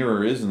all a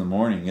mirror is in the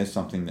morning is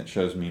something that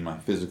shows me my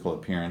physical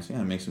appearance.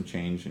 Make some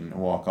change and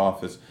walk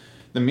off.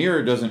 The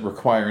mirror doesn't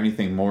require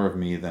anything more of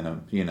me than I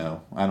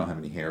don't have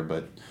any hair,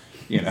 but,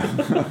 a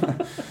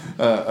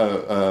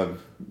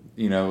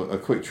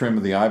quick trim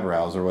of the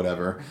eyebrows or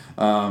whatever.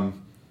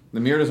 The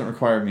mirror doesn't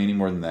require me any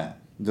more than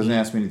that. It doesn't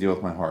ask me to deal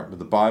with my heart, but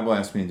the Bible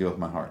asks me to deal with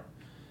my heart.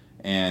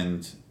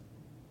 And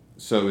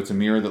so it's a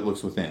mirror that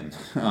looks within.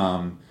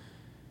 And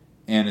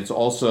it's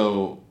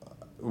also,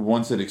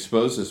 once it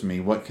exposes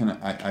me,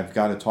 I've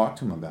got to talk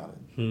to him about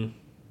it.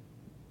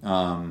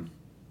 And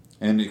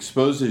it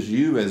exposes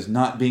you as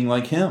not being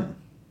like him.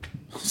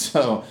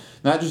 So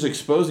not just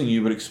exposing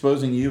you, but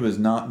exposing you as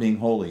not being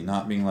holy,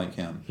 not being like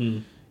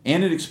him.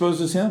 And it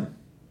exposes him,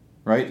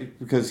 right?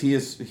 Because he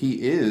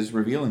is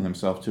revealing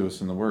himself to us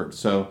in the Word.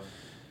 So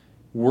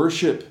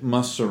worship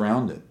must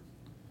surround it.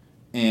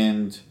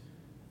 And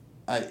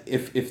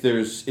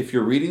if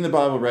you're reading the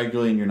Bible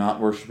regularly and you're not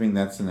worshiping,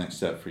 that's the next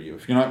step for you.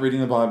 If you're not reading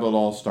the Bible at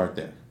all, start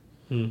there.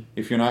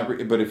 If you're not,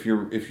 if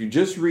you're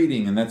just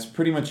reading and that's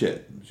pretty much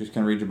it, just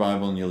kind of read your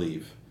Bible and you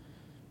leave,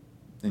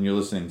 and you're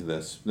listening to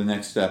this, the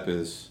next step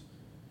is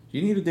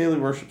you need a daily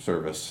worship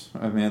service.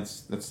 I mean,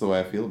 that's the way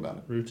I feel about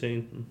it.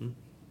 Routine.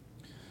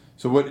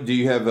 So what do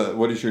you have?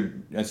 What is your?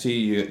 I see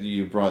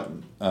you brought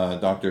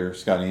Dr.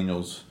 Scott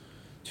Daniels'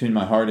 Tune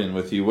My Heart in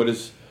with you. What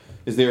is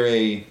there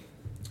a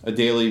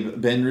daily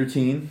Ben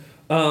routine?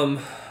 I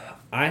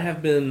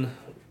have been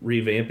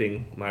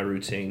revamping my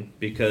routine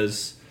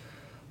because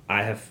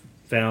I have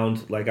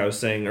found, like I was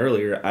saying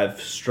earlier,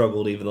 I've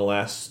struggled even the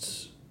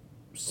last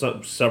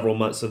several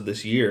months of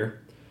this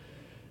year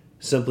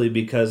simply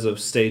because of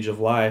stage of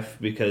life,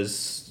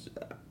 because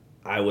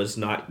I was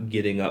not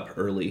getting up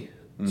early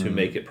to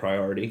make it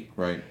priority.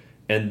 Right.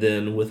 And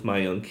then with my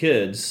young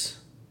kids,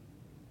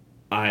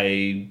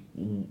 I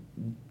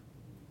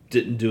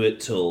didn't do it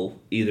till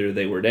either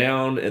they were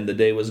down and the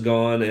day was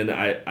gone, and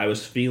I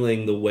was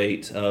feeling the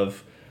weight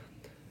of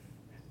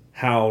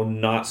how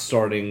not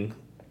starting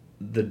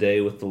the day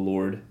with the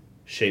Lord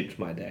shaped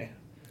my day.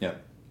 Yeah.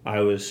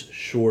 I was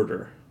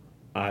shorter.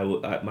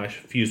 My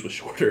fuse was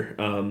shorter.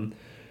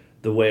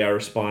 The way I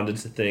responded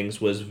to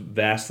things was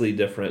vastly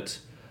different.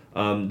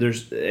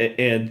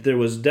 There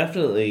was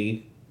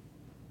definitely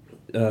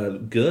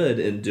good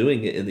in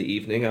doing it in the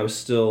evening. I was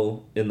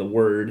still in the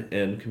Word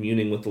and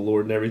communing with the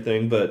Lord and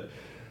everything, but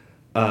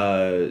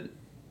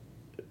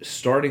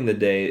starting the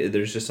day,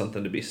 there's just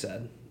something to be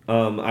said.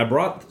 I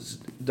brought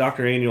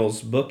Dr.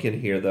 Annual's book in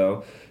here,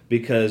 though,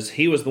 because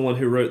he was the one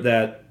who wrote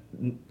that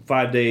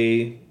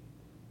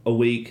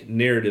 5-day-a-week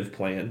narrative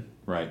plan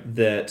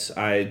that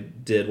I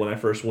did when I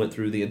first went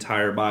through the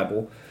entire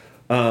Bible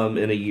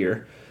in a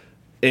year.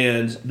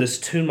 And this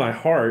Tune My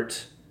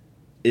Heart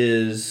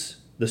is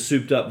the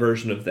souped-up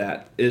version of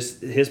that.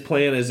 His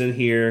plan is in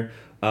here.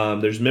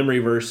 There's memory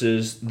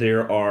verses.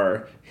 There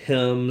are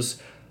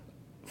hymns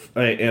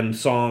and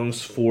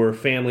songs for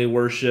family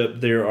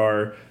worship. There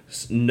are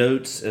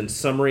notes and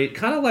summary,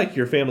 kind of like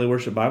your family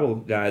worship Bible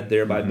guide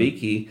there by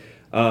Beaky,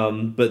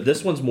 but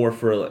this one's more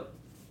for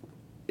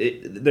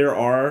there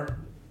are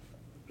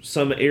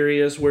some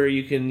areas where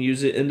you can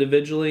use it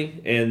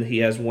individually, and he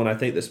has one I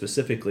think that's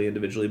specifically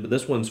individually, but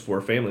this one's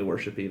for family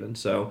worship even,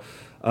 so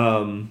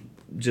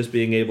just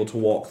being able to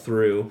walk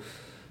through.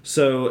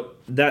 So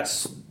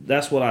that's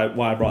why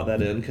I brought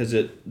that in, because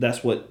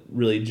that's what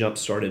really jump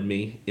started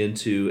me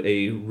into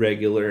a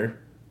regular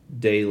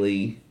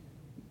daily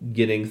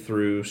getting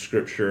through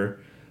Scripture.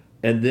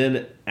 And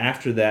then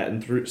after that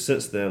and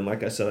since then,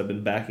 like I said, I've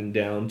been backing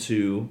down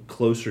to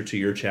closer to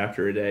your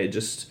chapter a day,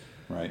 just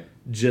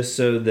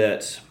so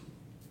that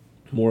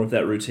more of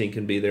that routine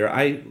can be there.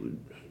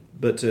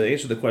 But to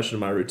answer the question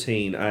of my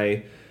routine,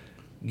 I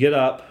get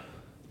up.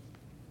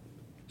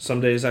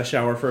 Some days I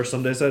shower first,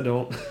 some days I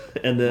don't,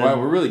 and then. Wow,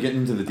 we're really getting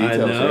into the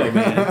details here.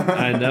 Man.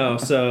 I know.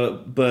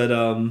 So, but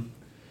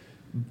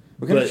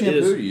what kind of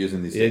shampoo are you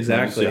using these days?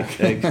 Exactly.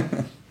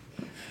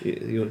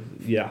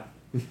 Yeah.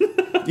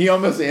 You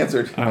almost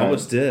answered. I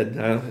almost did.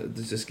 I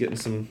was just getting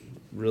some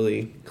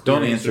really clear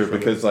Don't answer,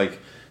 because like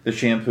the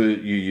shampoo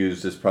you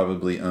use is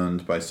probably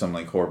owned by some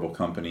like horrible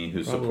company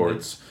who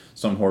supports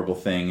some horrible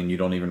thing, and you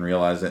don't even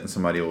realize it, and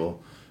somebody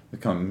will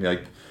become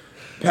like,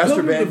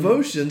 Pastor Ben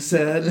Devotion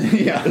said,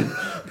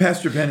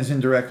 Pastor Ben is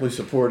indirectly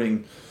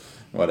supporting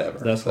whatever.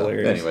 That's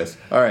hilarious. Anyways,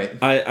 all right.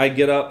 I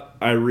get up,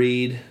 I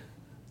read,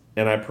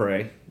 and I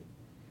pray,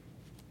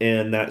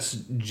 and that's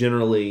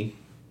generally.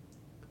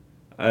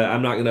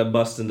 I'm not gonna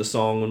bust into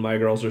song when my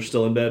girls are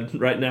still in bed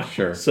right now.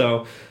 Sure.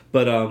 So,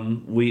 but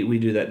we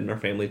do that in our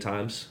family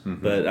times.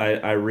 Mm-hmm. But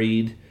I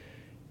read,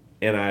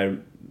 and I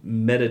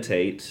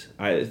meditate.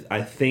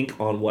 I think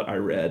on what I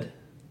read.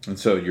 And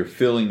so you're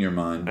filling your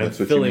mind. That's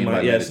I'm what you mean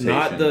by meditation.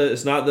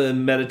 It's not the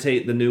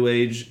meditate, the new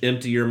age,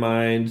 empty your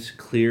mind,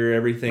 clear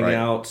everything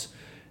out,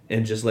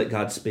 and just let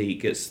God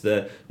speak. It's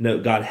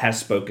God has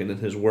spoken in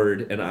His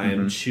Word, and I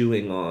am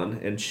chewing on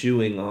and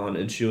chewing on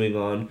and chewing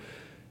on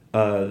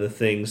the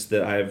things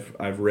that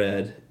I've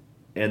read,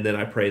 and then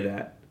I pray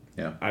that.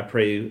 Yeah. I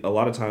pray a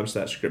lot of times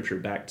that Scripture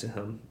back to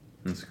Him.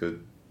 That's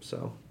good.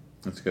 So.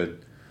 That's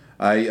good.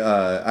 I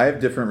have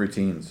different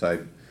routines.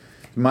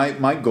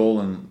 My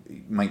goal and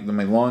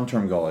my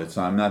long-term goal,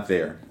 I'm not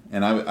there.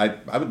 And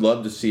I would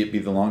love to see it be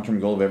the long-term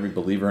goal of every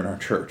believer in our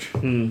church,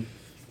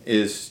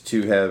 is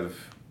to have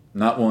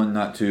not one,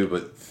 not two,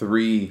 but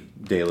 3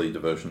 daily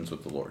devotions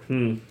with the Lord.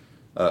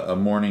 A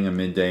morning, a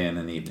midday, and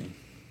an evening.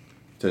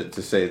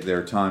 To say that there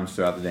are times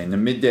throughout the day. And the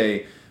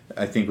midday,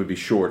 I think, would be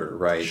shorter,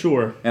 right?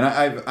 Sure. And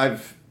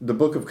I've the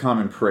Book of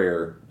Common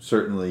Prayer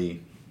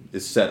certainly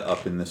is set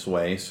up in this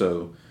way,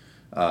 so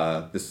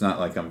it's not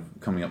like I'm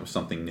coming up with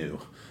something new.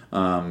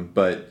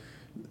 But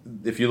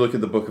if you look at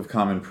the Book of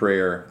Common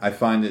Prayer, I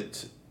find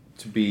it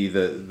to be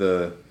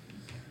the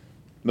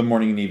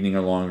morning and evening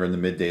are longer, and the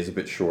midday is a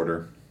bit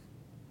shorter.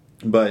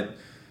 But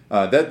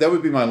that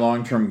would be my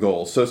long-term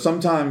goal. So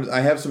sometimes I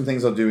have some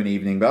things I'll do in the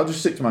evening, but I'll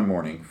just stick to my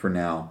morning for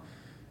now.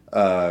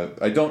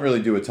 I don't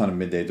really do a ton of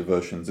midday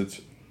devotions. It's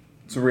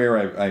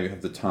rare I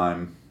have the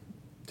time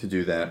to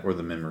do that, or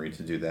the memory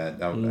to do that.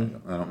 I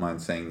don't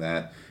mind saying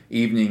that.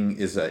 Evening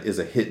is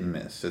a hit and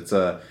miss. It's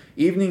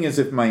evening is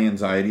if my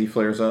anxiety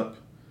flares up,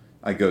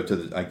 I go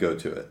to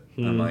it.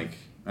 I'm like,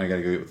 I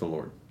gotta go get with the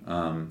Lord.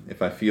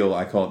 If I feel,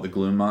 I call it the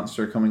gloom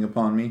monster coming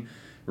upon me,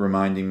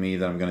 reminding me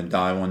that I'm going to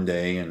die one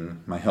day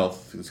and my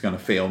health is going to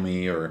fail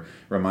me, or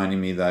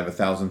reminding me that I have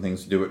 1,000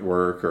 things to do at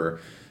work, or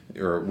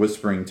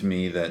whispering to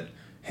me that,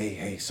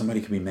 hey,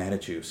 somebody could be mad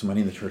at you.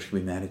 Somebody in the church could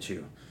be mad at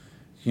you.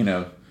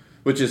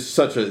 Which is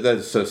that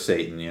is so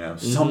Satan,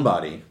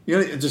 somebody.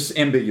 It's just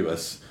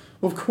ambiguous.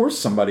 Well, of course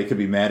somebody could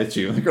be mad at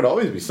you. There could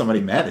always be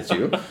somebody mad at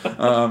you.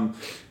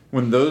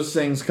 When those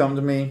things come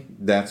to me,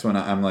 that's when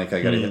I'm like,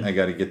 I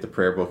gotta get the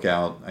prayer book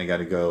out. I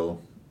gotta go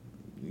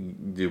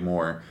do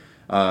more.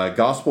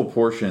 Gospel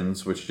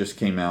Portions, which just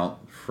came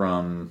out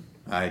from,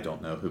 I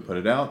don't know who put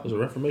it out. Was it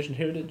Reformation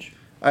Heritage?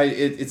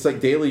 It's like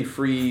Daily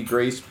Free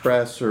Grace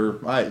Press, or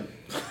I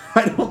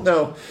don't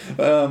know.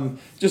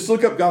 Just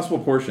look up Gospel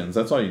Portions.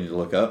 That's all you need to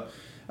look up.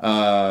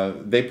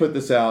 They put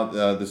this out.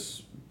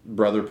 This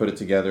brother put it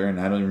together, and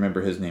I don't even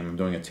remember his name. I'm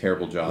doing a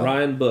terrible job.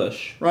 Ryan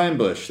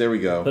Bush. There we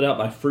go. Put out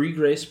by Free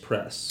Grace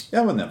Press. Yeah,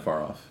 I wasn't that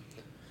far off.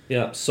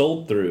 Yeah,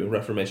 sold through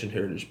Reformation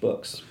Heritage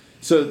Books.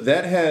 So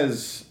that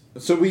has...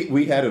 So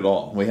we had it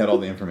all. We had all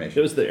the information.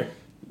 It was there.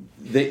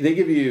 They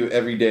give you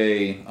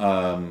everyday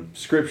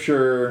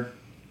scripture.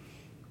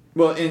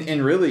 Well,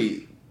 and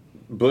really,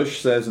 Bush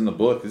says in the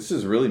book, this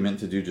is really meant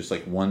to do just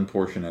like one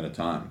portion at a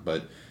time.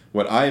 But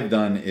what I've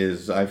done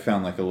is I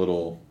found like a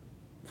little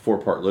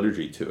 4-part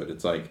liturgy to it.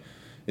 It's like,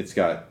 it's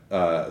got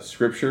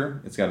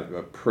scripture. It's got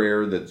a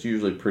prayer that's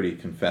usually pretty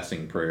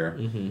confessing prayer.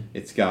 Mm-hmm.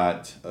 It's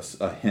got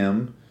a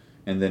hymn,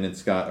 and then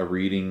it's got a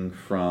reading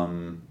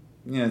from...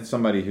 Yeah, it's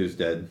somebody who's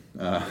dead.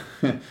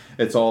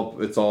 It's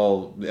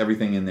all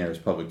everything in there is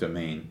public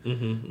domain.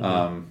 Mm-hmm,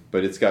 mm-hmm.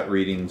 But it's got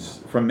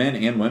readings from men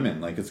and women.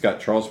 Like it's got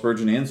Charles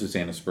Spurgeon and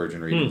Susanna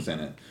Spurgeon readings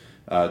in it.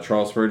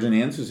 Charles Spurgeon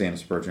and Susanna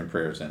Spurgeon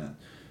prayers in it.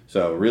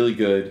 So really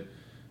good.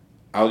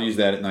 I'll use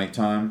that at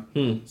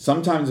nighttime.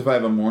 Sometimes if I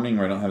have a morning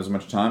where I don't have as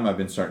much time, I've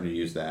been starting to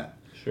use that.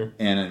 Sure.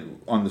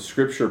 And on the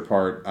scripture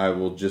part, I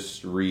will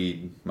just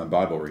read my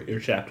Bible reading.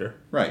 Your chapter.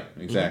 Right,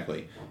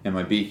 exactly. Mm-hmm. And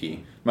my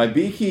Beaky. My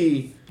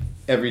Beaky...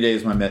 Every day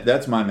is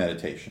that's my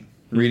meditation.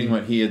 Reading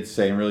what he had to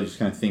say and really just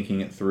kind of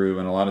thinking it through.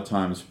 And a lot of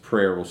times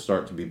prayer will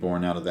start to be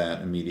born out of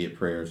that, immediate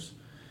prayers.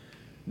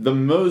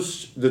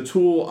 The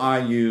tool I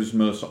use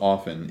most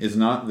often is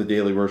not the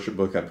daily worship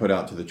book I put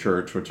out to the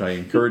church, which I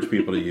encourage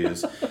people to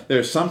use.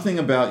 There's something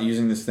about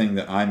using this thing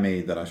that I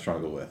made that I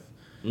struggle with.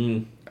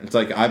 It's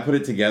like I put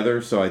it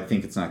together, so I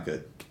think it's not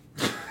good.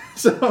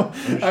 So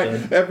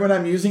when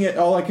I'm using it,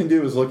 all I can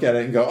do is look at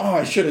it and go, "Oh,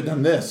 I should have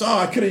done this. Oh,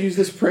 I could have used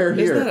this prayer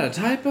here." Is that a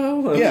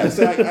typo? Yeah.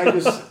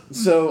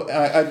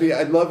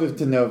 I'd love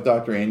to know if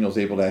Dr. Aniel's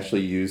able to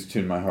actually use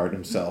 "Tune My Heart"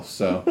 himself.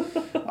 So,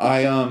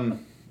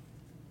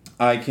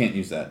 I can't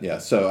use that. Yeah.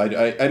 So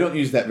I don't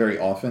use that very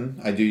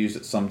often. I do use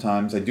it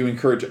sometimes. I do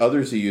encourage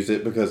others to use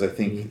it because I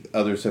think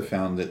others have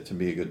found it to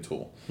be a good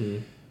tool.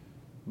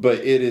 But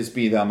it is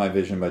 "Be Thou My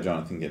Vision" by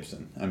Jonathan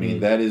Gibson. I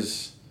mean, that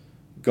is.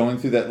 Going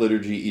through that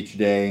liturgy each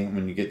day,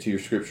 when you get to your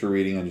scripture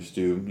reading, I just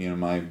do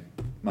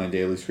my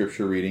daily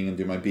scripture reading and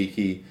do my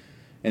Beaky.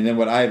 And then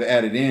what I've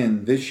added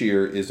in this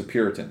year is a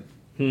Puritan.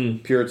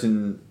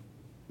 Puritans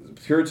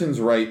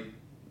write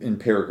in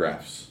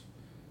paragraphs.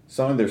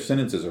 Some of their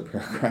sentences are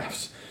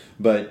paragraphs.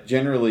 But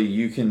generally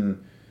you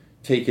can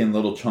take in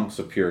little chunks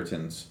of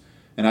Puritans.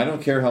 And I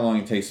don't care how long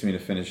it takes me to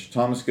finish.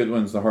 Thomas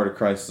Goodwin's The Heart of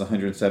Christ is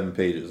 107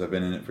 pages. I've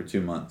been in it for 2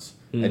 months.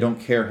 I don't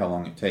care how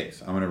long it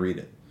takes. I'm going to read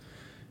it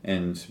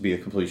and be a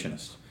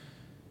completionist.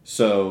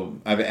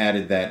 So I've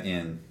added that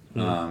in.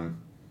 And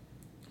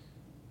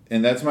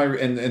that's my...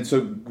 And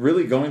so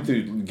really going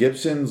through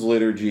Gibson's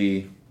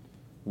liturgy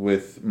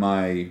with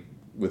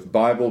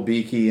Bible,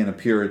 Beaky, and a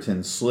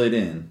Puritan slid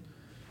in,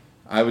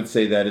 I would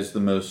say that is the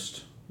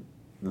most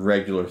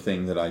regular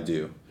thing that I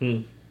do.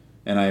 And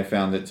I have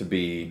found it to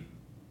be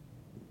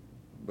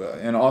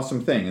an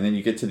awesome thing. And then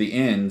you get to the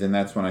end, and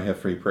that's when I have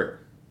free prayer.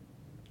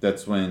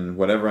 That's when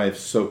whatever I've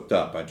soaked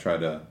up, I try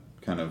to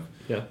kind of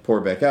pour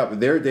back out. But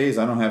there are days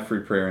I don't have free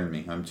prayer in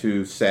me. I'm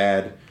too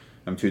sad.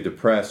 I'm too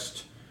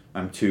depressed.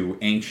 I'm too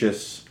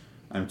anxious.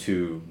 I'm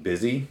too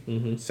busy.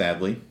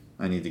 Sadly,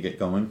 I need to get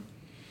going.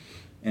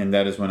 And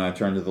that is when I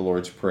turn to the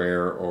Lord's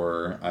Prayer,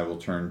 or I will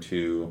turn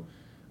to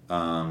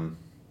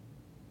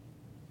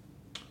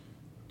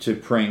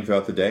praying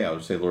throughout the day. I'll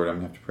just say, Lord, I'm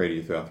going to have to pray to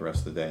you throughout the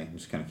rest of the day. And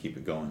just kind of keep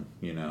it going,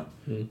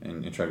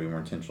 and try to be more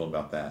intentional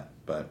about that.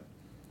 But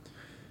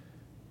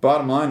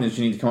bottom line is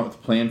you need to come up with a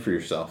plan for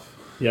yourself.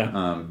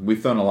 Yeah.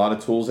 We've thrown a lot of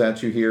tools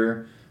at you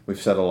here.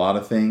 We've said a lot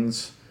of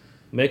things.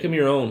 Make them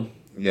your own.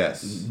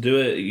 Yes. Do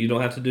it. You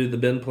don't have to do the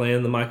Ben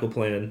plan, the Michael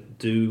plan.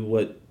 Do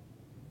what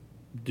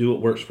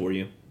works for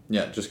you.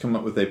 Yeah, just come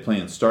up with a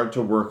plan. Start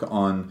to work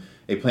on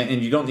a plan,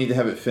 and you don't need to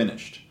have it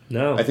finished.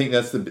 No. I think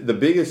that's the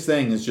biggest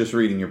thing is just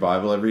reading your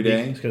Bible every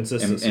day.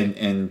 Consistency.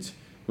 And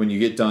when you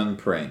get done,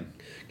 praying.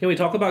 Can we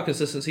talk about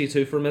consistency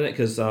too for a minute?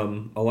 Because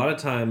a lot of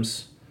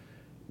times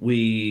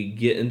we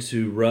get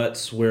into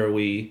ruts where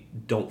we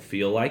don't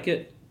feel like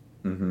it,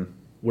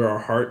 where our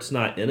heart's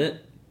not in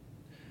it,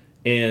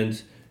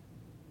 and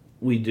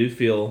we do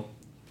feel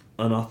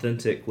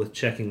unauthentic with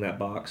checking that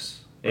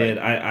box. Right.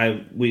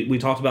 And we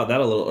talked about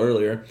that a little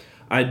earlier.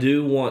 I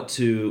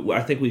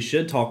think we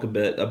should talk a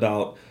bit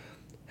about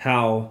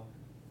how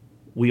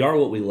we are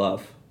what we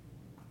love.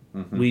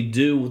 We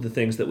do the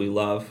things that we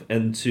love,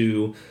 and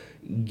to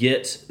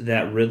get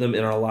that rhythm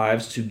in our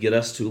lives to get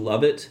us to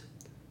love it,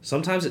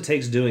 sometimes it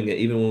takes doing it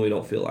even when we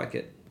don't feel like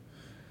it.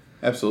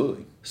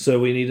 Absolutely. So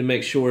we need to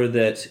make sure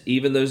that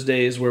even those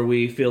days where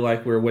we feel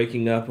like we're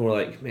waking up and we're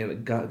like,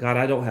 man, God,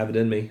 I don't have it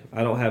in me.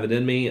 I don't have it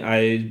in me.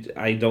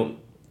 I don't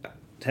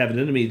have it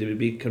in me to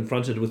be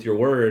confronted with your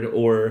word,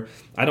 or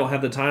I don't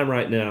have the time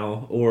right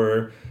now,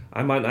 or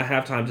I might not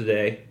have time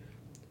today.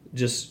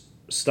 Just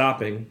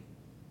stopping,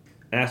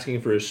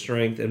 asking for his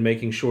strength, and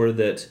making sure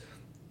that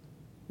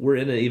we're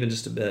in it even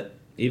just a bit.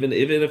 Even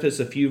if it's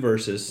a few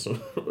verses,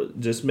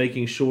 just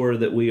making sure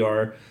that we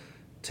are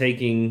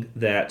taking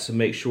that to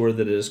make sure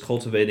that it is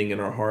cultivating in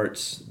our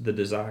hearts the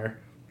desire.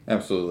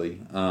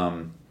 Absolutely.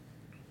 I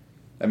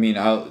mean,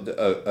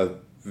 a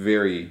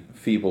very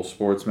feeble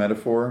sports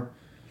metaphor.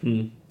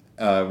 When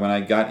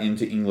I got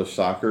into English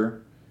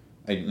soccer,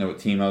 I didn't know what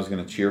team I was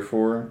going to cheer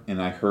for,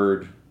 and I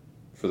heard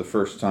for the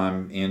first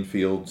time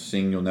Anfield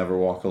sing "You'll Never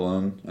Walk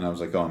Alone," and I was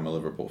like, "Oh, I'm a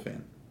Liverpool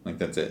fan. Like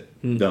that's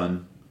it,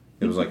 done."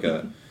 It was like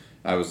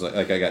I was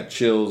like I got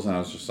chills, and I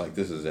was just like,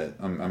 "This is it.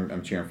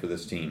 I'm cheering for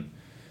this team."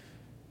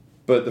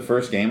 But the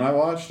first game I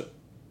watched,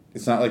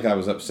 it's not like I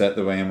was upset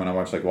the way I am when I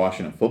watch like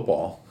Washington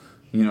football.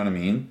 You know what I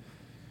mean?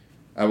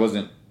 I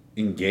wasn't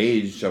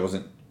engaged. I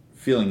wasn't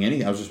feeling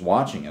any. I was just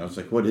watching it. I was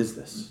like, "What is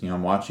this?" You know,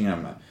 I'm watching it.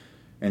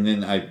 And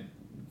then I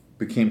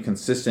became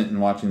consistent in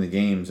watching the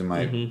games, and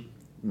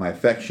my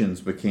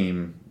affections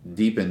became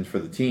deepened for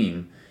the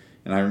team.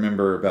 And I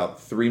remember about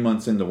 3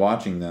 months into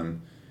watching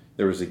them,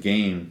 there was a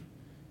game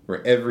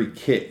where every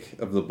kick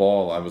of the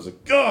ball, I was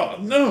like, "Oh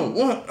no,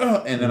 what?"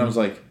 And then I was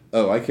like,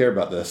 "Oh, I care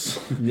about this.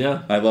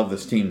 Yeah. I love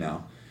this team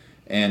now."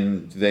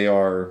 And they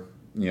are,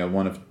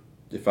 one of,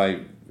 if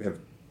I have,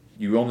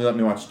 you only let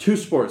me watch 2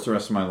 sports the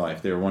rest of my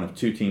life, they are one of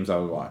 2 teams I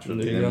would watch,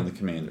 them and the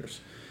Commanders.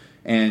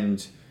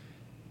 And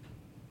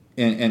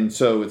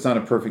so it's not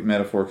a perfect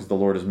metaphor because the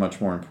Lord is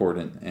much more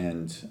important,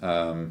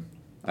 and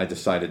I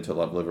decided to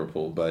love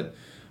Liverpool. But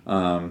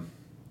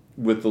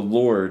with the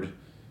Lord,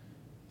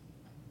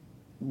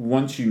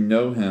 once you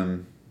know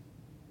Him,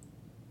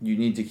 you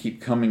need to keep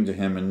coming to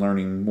Him and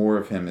learning more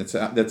of Him.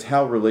 That's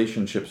how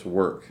relationships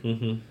work.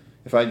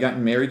 If I had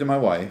gotten married to my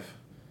wife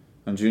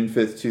on June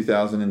 5th,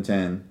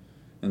 2010,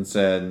 and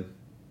said,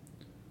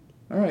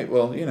 "All right,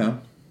 well,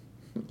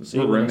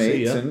 we're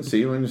roommates and see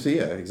you when you see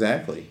you."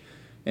 Exactly.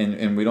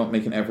 And we don't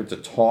make an effort to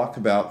talk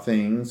about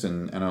things,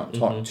 and I don't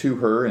talk to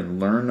her and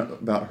learn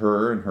about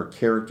her and her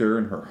character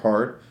and her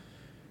heart,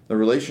 the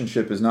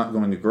relationship is not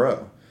going to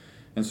grow.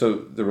 And so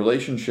the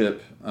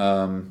relationship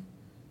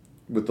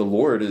with the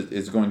Lord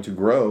is going to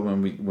grow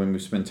when we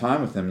spend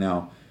time with Him.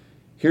 Now,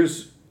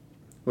 here's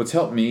what's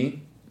helped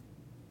me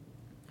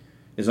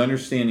is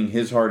understanding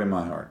His heart and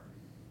my heart.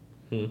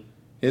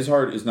 His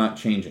heart is not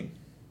changing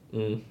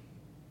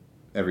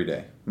every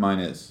day. Mine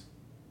is.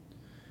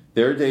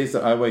 There are days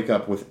that I wake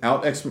up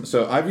without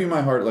so I view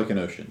my heart like an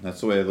ocean.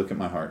 That's the way I look at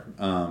my heart.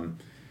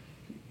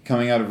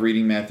 Coming out of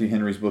reading Matthew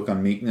Henry's book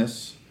on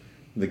meekness,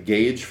 the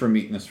gauge for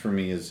meekness for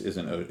me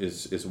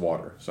is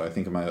water. So I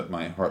think of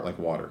my heart like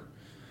water.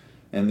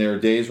 And there are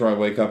days where I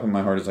wake up and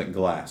my heart is like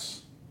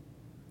glass.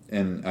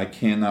 And I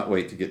cannot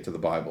wait to get to the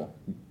Bible.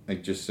 I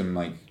just am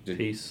like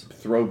peace.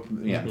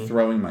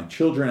 Throwing my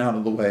children out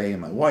of the way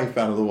and my wife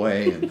out of the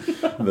way and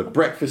the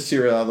breakfast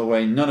cereal out of the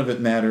way. None of it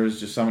matters.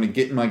 Just I'm going to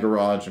get in my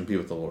garage and be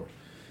with the Lord.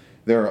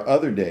 There are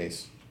other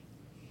days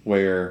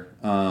where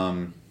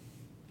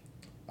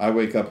I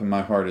wake up and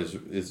my heart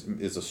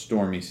is a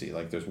stormy sea.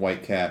 Like there's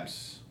white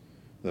caps,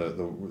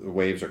 the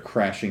waves are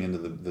crashing into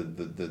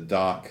the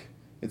dock.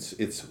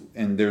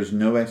 And there's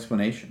no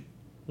explanation.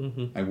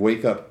 I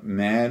wake up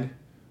mad.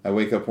 I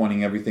wake up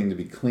wanting everything to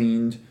be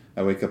cleaned.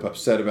 I wake up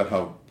upset about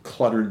how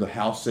cluttered the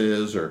house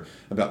is, or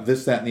about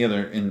this, that, and the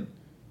other. And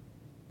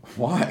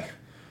why?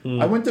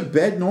 I went to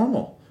bed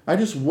normal. I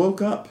just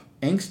woke up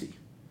angsty.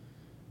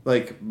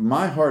 Like,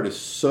 my heart is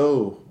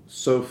so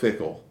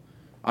fickle.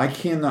 I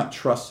cannot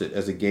trust it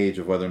as a gauge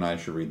of whether or not I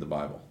should read the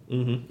Bible.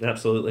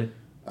 Absolutely.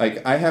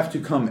 Like, I have to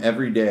come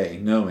every day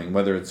knowing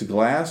whether it's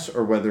glass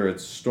or whether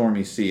it's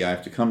stormy sea, I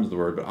have to come to the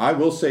Word. But I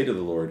will say to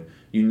the Lord,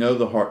 you know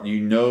the heart, you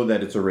know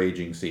that it's a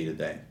raging sea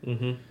today.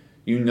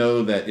 You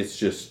know that it's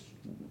just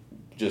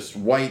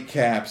white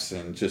caps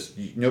and just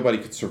nobody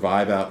could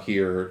survive out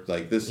here.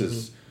 Like this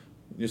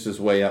is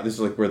way out. This is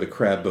like where the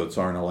crab boats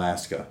are in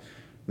Alaska.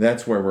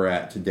 That's where we're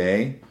at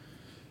today.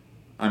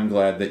 I'm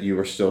glad that you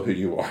are still who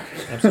you are.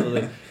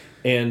 Absolutely.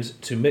 And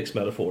to mix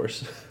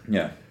metaphors.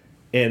 Yeah.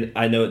 And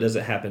I know it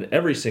doesn't happen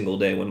every single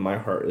day when my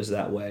heart is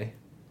that way.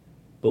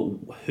 But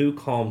who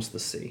calms the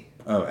sea?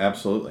 Oh,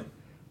 absolutely.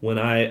 When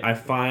I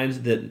find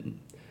that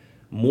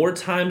more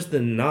times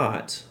than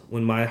not,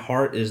 when my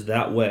heart is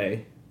that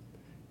way,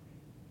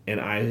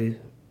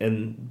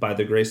 and by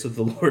the grace of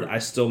the Lord, I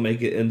still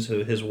make it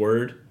into His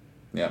Word.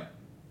 Yeah.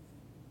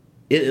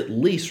 It at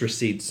least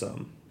recedes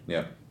some.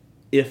 Yeah.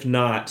 If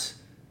not,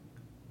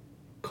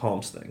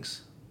 calms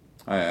things.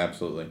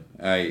 Absolutely.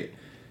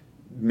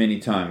 Many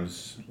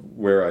times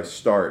where I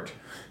start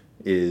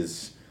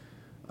is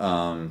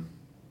the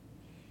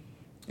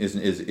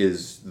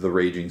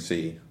raging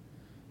sea,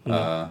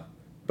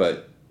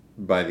 but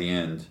by the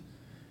end,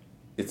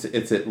 it's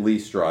at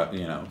least dry.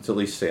 It's at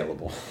least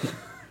saleable.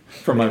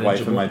 for my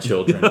wife and my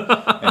children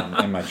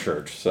and my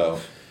church. So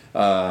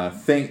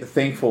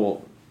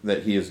thankful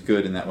that he is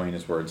good in that way in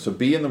his word. So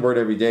be in the word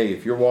every day.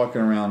 If you're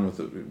walking around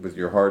with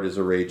your heart as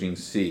a raging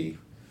sea,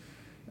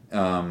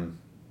 and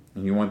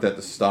you want that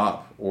to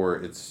stop, or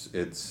it's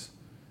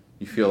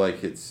you feel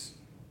like it's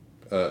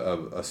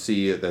a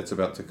sea that's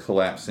about to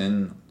collapse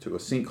into a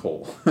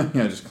sinkhole,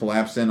 just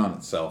collapse in on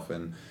itself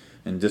and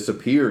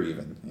disappear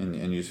even,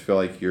 and you just feel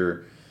like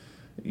you're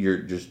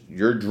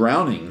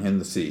drowning in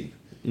the sea.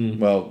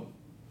 Well,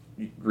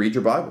 read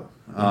your Bible.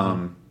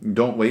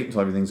 Don't wait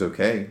until everything's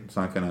okay.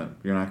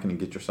 You're not gonna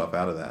get yourself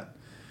out of that.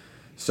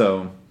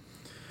 So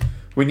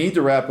we need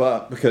to wrap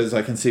up because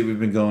I can see we've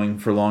been going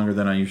for longer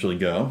than I usually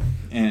go,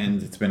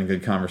 and it's been a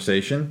good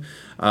conversation.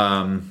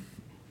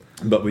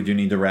 But we do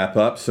need to wrap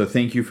up. So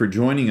thank you for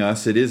joining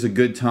us. It is a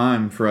good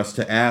time for us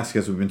to ask,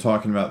 as we've been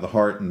talking about the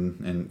heart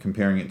and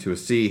comparing it to a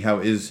sea, how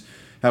is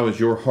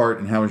your heart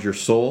and how is your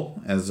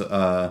soul as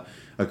a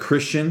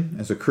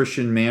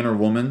Christian man or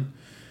woman?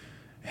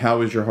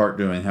 How is your heart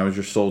doing? How is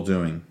your soul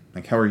doing?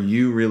 Like, how are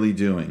you really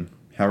doing?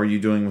 How are you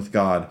doing with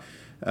God?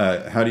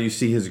 How do you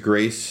see his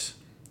grace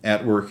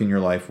at work in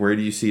your life? Where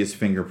do you see his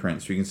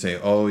fingerprints? You can say,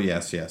 oh,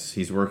 yes,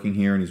 he's working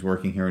here, and he's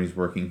working here, and he's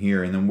working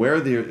here. And then where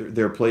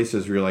there are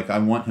places where you're like, I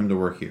want him to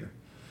work here.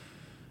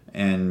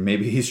 And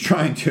maybe he's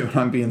trying to, and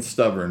I'm being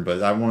stubborn,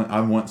 but I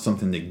want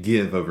something to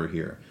give over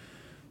here.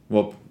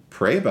 Well,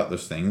 pray about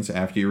those things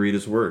after you read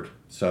his word.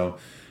 So,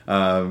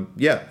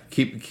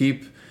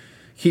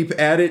 keep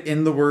at it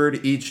in the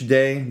word each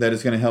day. That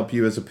is going to help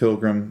you as a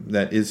pilgrim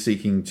that is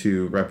seeking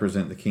to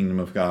represent the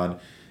kingdom of God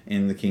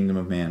in the kingdom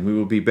of man. We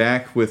will be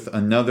back with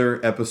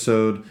another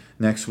episode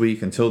next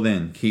week. Until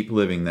then, keep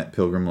living that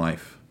pilgrim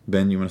life.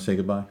 Ben, you want to say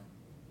goodbye?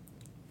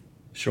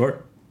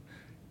 Sure.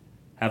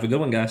 Have a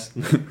good one, guys.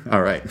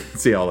 All right.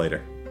 See y'all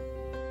later.